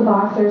snatched the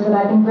boxers that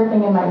I'd been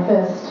gripping in my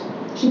fist.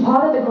 She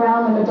pawed at the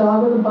ground like a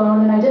dog with a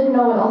bone, and I didn't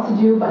know what else to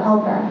do but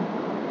help her.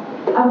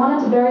 I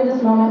wanted to bury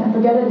this moment and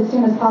forget it as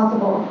soon as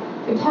possible,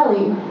 but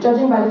Kelly,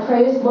 judging by the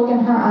crazed look in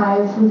her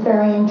eyes, was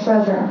burying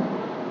treasure.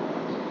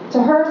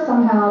 To her,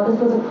 somehow, this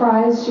was a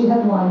prize she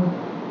had won.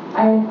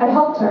 I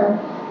helped her,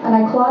 and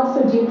I clawed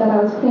so deep that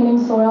I was cleaning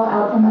soil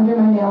out from under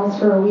my nails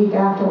for a week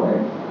afterward.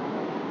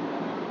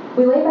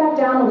 We lay back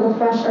down over the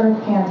fresh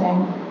earth,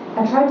 panting.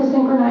 I tried to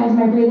synchronize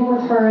my breathing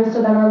with hers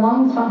so that our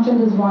lungs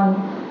functioned as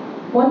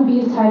one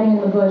beast hiding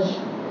in the bush.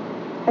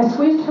 I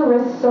squeezed her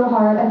wrists so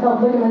hard I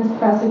felt ligaments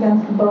press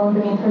against the bone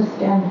beneath her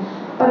skin,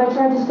 but I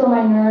tried to still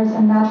my nerves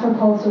and match her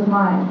pulse with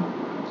mine.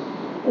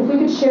 If we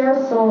could share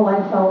a soul,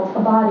 I felt, a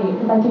body,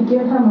 if I could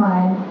give her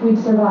mine, we'd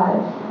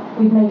survive.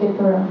 We'd make it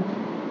through.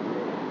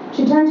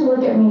 She turned to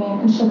look at me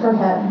and shook her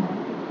head.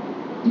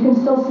 "You can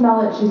still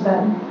smell it," she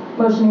said,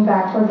 motioning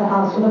back toward the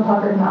house with a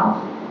puckered mouth.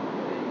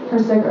 Her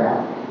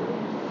cigarette.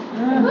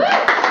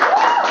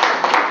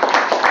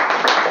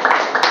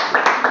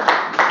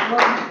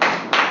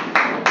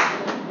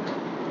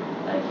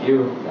 Thank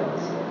you.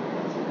 That's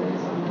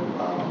amazing.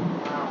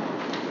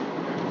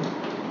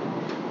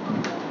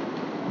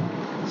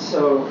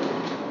 So,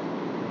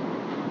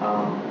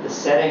 the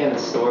setting of the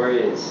story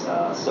is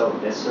so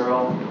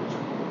visceral,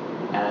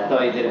 and I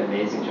thought you did an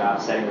amazing job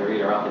setting the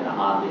reader up in the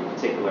oddly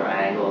particular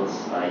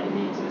angles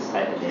unique to this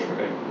type of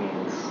neighborhood in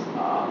Queens.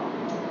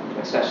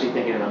 Especially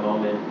thinking in a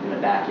moment in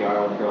the backyard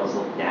when the girls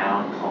look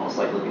down, almost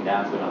like looking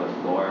down to another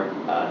floor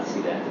to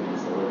see the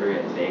Entenmann's delivery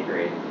at the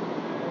bakery.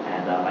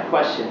 And my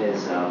question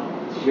is,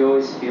 did you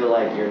always feel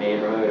like your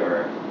neighborhood,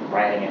 or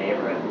writing a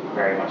neighborhood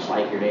very much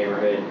like your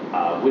neighborhood,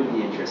 would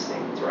be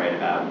interesting to write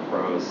about in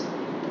prose?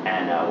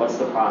 And what's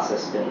the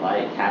process been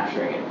like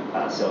capturing it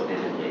so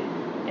vividly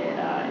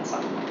in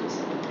something like this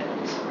in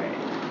a recent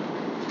writing?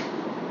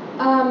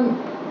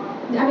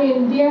 I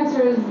mean, the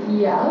answer is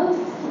yes.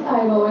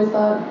 I've always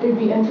thought it'd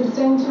be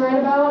interesting to write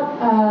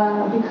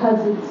about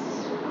because it's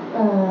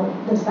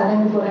the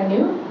setting is what I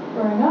knew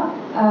growing up.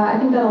 I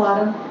think that a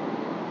lot of,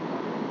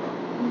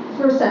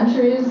 for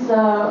centuries,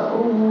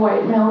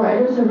 white male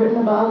writers have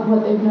written about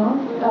what they've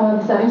known,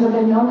 the settings that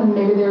they've known, and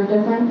maybe they're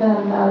different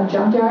than a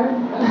junkyard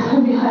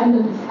behind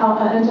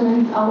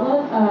Entenmann's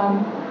outlet.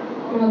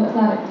 That's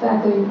not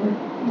exactly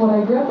what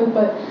I grew up with,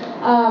 but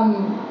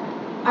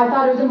I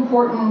thought it was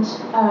important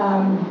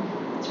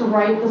to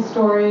write the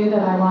story that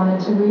I wanted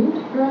to read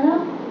growing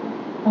up.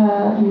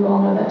 You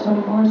all know that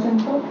Toni Morrison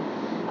quote.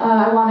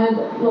 I wanted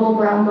little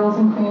brown girls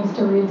in Queens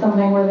to read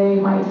something where they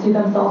might see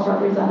themselves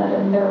represented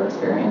and their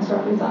experience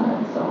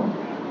represented.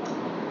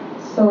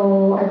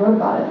 So I wrote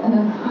about it. And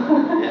then,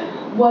 how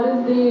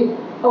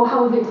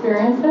has the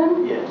experience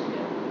been?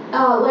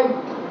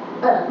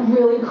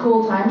 Really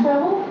cool time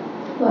travel.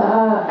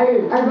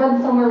 I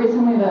read somewhere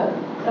recently that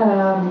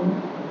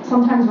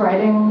sometimes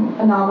writing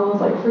a novel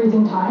is like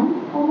freezing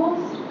time,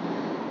 almost.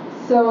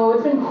 So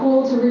it's been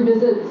cool to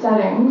revisit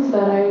settings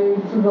that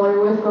I'm familiar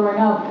with growing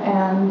up,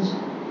 and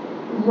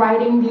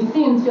writing these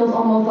scenes feels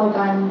almost like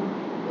I'm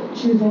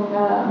choosing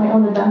my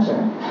own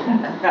adventure.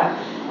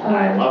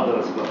 I love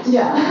those books.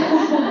 Yeah.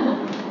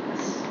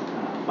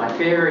 My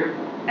favorite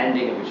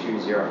ending of A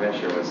Choose Your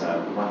Adventure was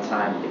one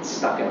time you get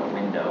stuck in a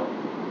window,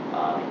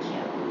 you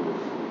can't move,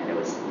 and it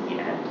was the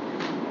end.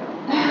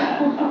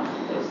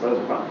 Those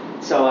are fun.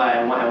 So I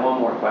have one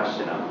more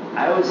question.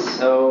 I was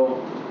so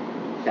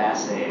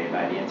fascinated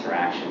by the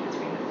interaction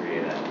between the three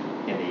of them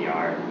in the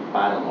yard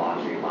by the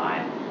laundry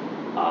line.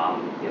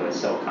 It was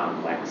so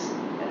complex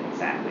and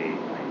exactly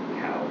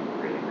like how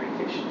really great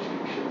fiction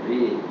should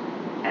read.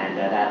 And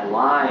that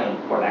line,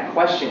 or that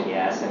question he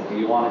asked him, do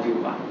you want to do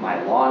my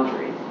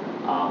laundry?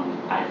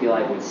 I feel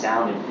like would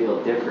sound and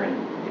feel different,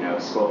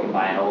 spoken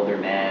by an older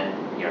man,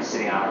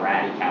 sitting on a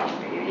ratty couch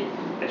maybe,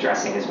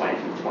 addressing his wife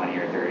of 20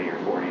 or 30 or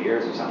 40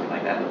 years or something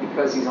like that. But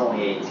because he's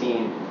only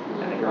 18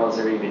 and the girls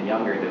are even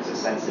younger, there's a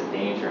sense of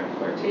danger and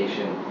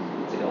flirtation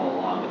to go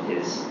along with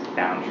his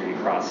boundary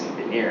crossing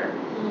veneer.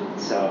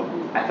 So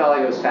I felt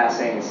like it was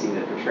fascinating to see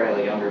the portrayal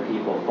of younger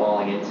people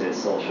falling into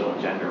social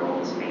and gender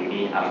roles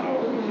maybe. I don't know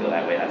if you feel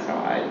that way, that's how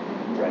I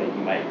read it.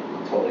 You might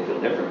totally feel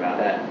different about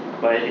that.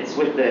 But it's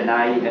with the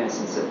naive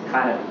innocence of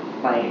kind of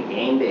playing a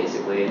game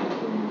basically.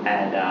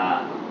 And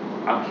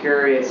I'm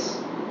curious,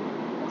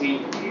 do you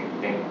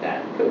think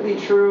that could be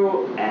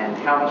true? And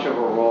how much of a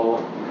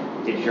role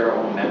did your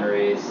own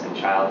memories and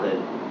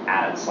childhood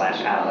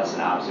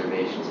adolescent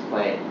observations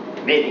play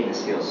in making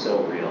this feel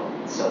so real,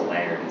 so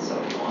layered, and so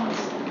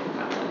nuanced?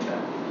 Kind of like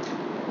that.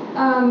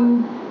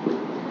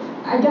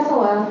 I guess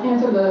I'll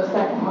answer the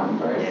second one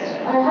first.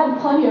 Yeah. I had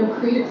plenty of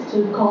creeps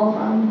to call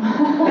from.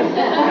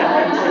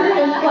 I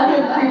experienced plenty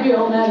of creepy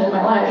old men in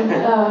my life.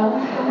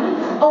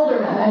 Older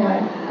men,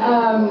 anyway.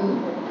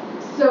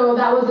 So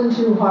that wasn't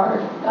too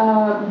hard.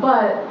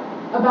 But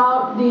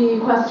about the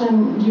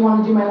question, do you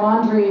want to do my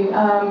laundry?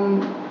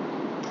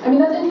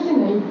 That's interesting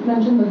that you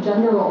mentioned the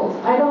gender roles.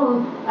 I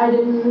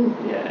didn't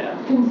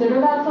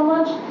consider that so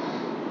much.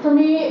 For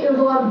me, it was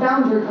a lot of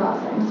boundary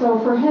crossing. So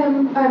for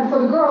him, for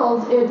the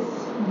girls, it's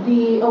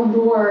the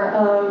allure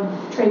of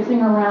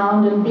traipsing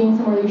around and being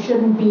somewhere you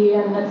shouldn't be,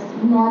 and it's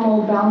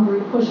normal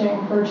boundary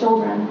pushing for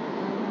children,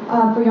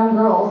 for young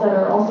girls that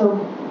are also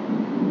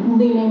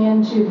leaning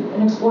into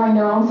and exploring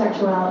their own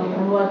sexuality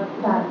and what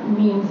that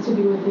means to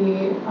be with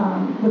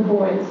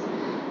boys.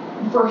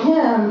 For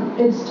him,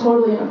 it's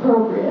totally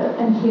inappropriate,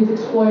 and he's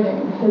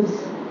exploiting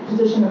his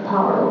position of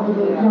power over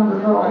the younger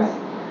girls.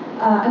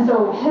 And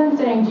so him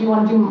saying, you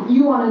want to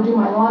do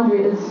my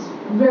laundry is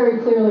very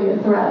clearly a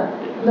threat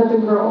that the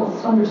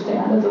girls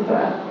understand as a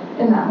threat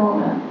in that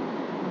moment.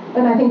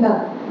 And I think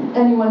that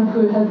anyone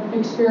who had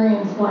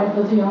experienced life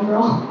as a young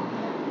girl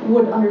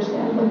would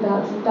understand that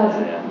that's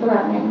a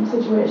threatening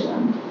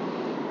situation.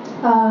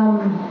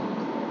 I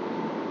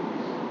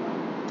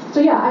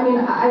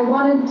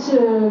wanted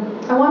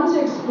to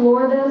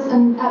explore this,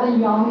 and at a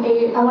young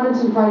age, I wanted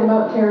to write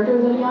about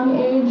characters at a young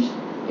age,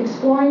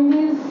 exploring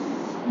these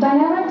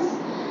dynamics,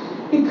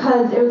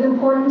 because it was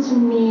important to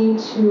me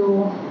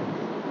to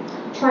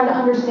try to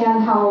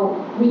understand how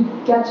we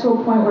get to a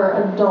point where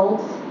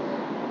adult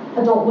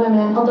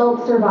women,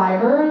 adult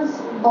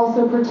survivors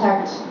also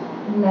protect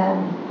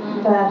men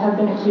that have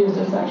been accused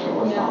of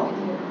sexual assault.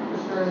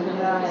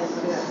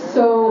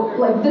 So,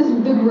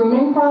 the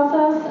grooming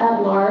process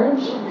at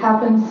large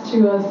happens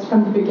to us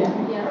from the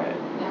beginning.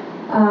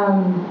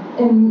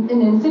 In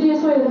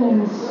insidious ways and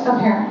in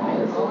apparent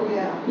ways.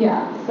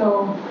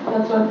 So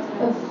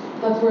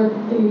that's where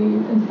the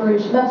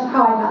inspiration, that's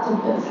how I got to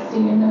this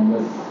scene and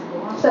was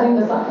setting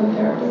this up for the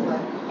characters.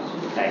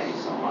 Thank you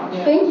so much.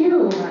 Thank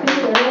you. Thank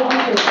you. I really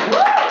appreciate it.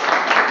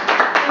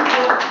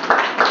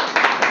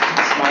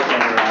 It's my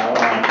camera. I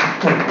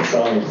don't want to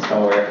sell me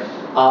somewhere.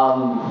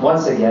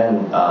 Once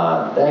again,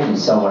 thank you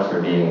so much for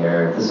being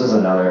here. This was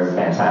another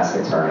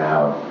fantastic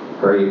turnout.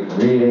 Great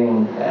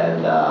reading,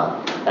 and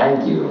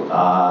thank you.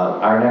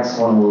 Our next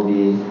one will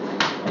be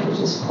Let me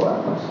just pull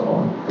out my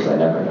phone, because I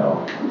never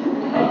know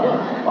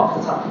off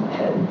the top of my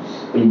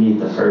head. We meet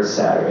the first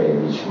Saturday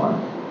of each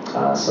month.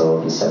 So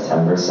it'll be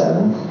September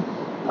 7th.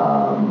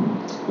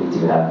 We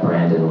do have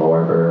Brandon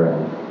Lorber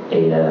and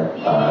Ada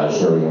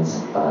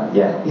Zillions.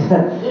 Yeah.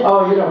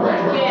 Oh, you know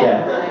Brandon.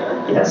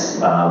 Yeah. Yes.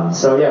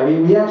 So yeah,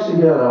 we actually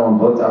do have that one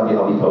booked.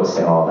 I'll be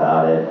posting all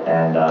about it.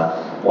 And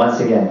once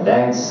again,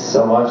 thanks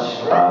so much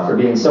for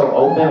being so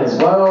open as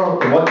well,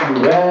 and what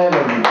you read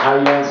and how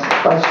you answered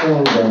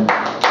questions. And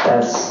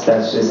that's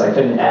just, I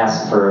couldn't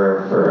ask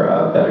for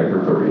a better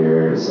group of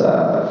readers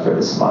for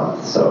this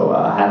month. So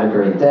have a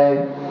great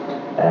day,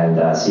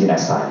 and see you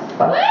next time.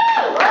 Bye.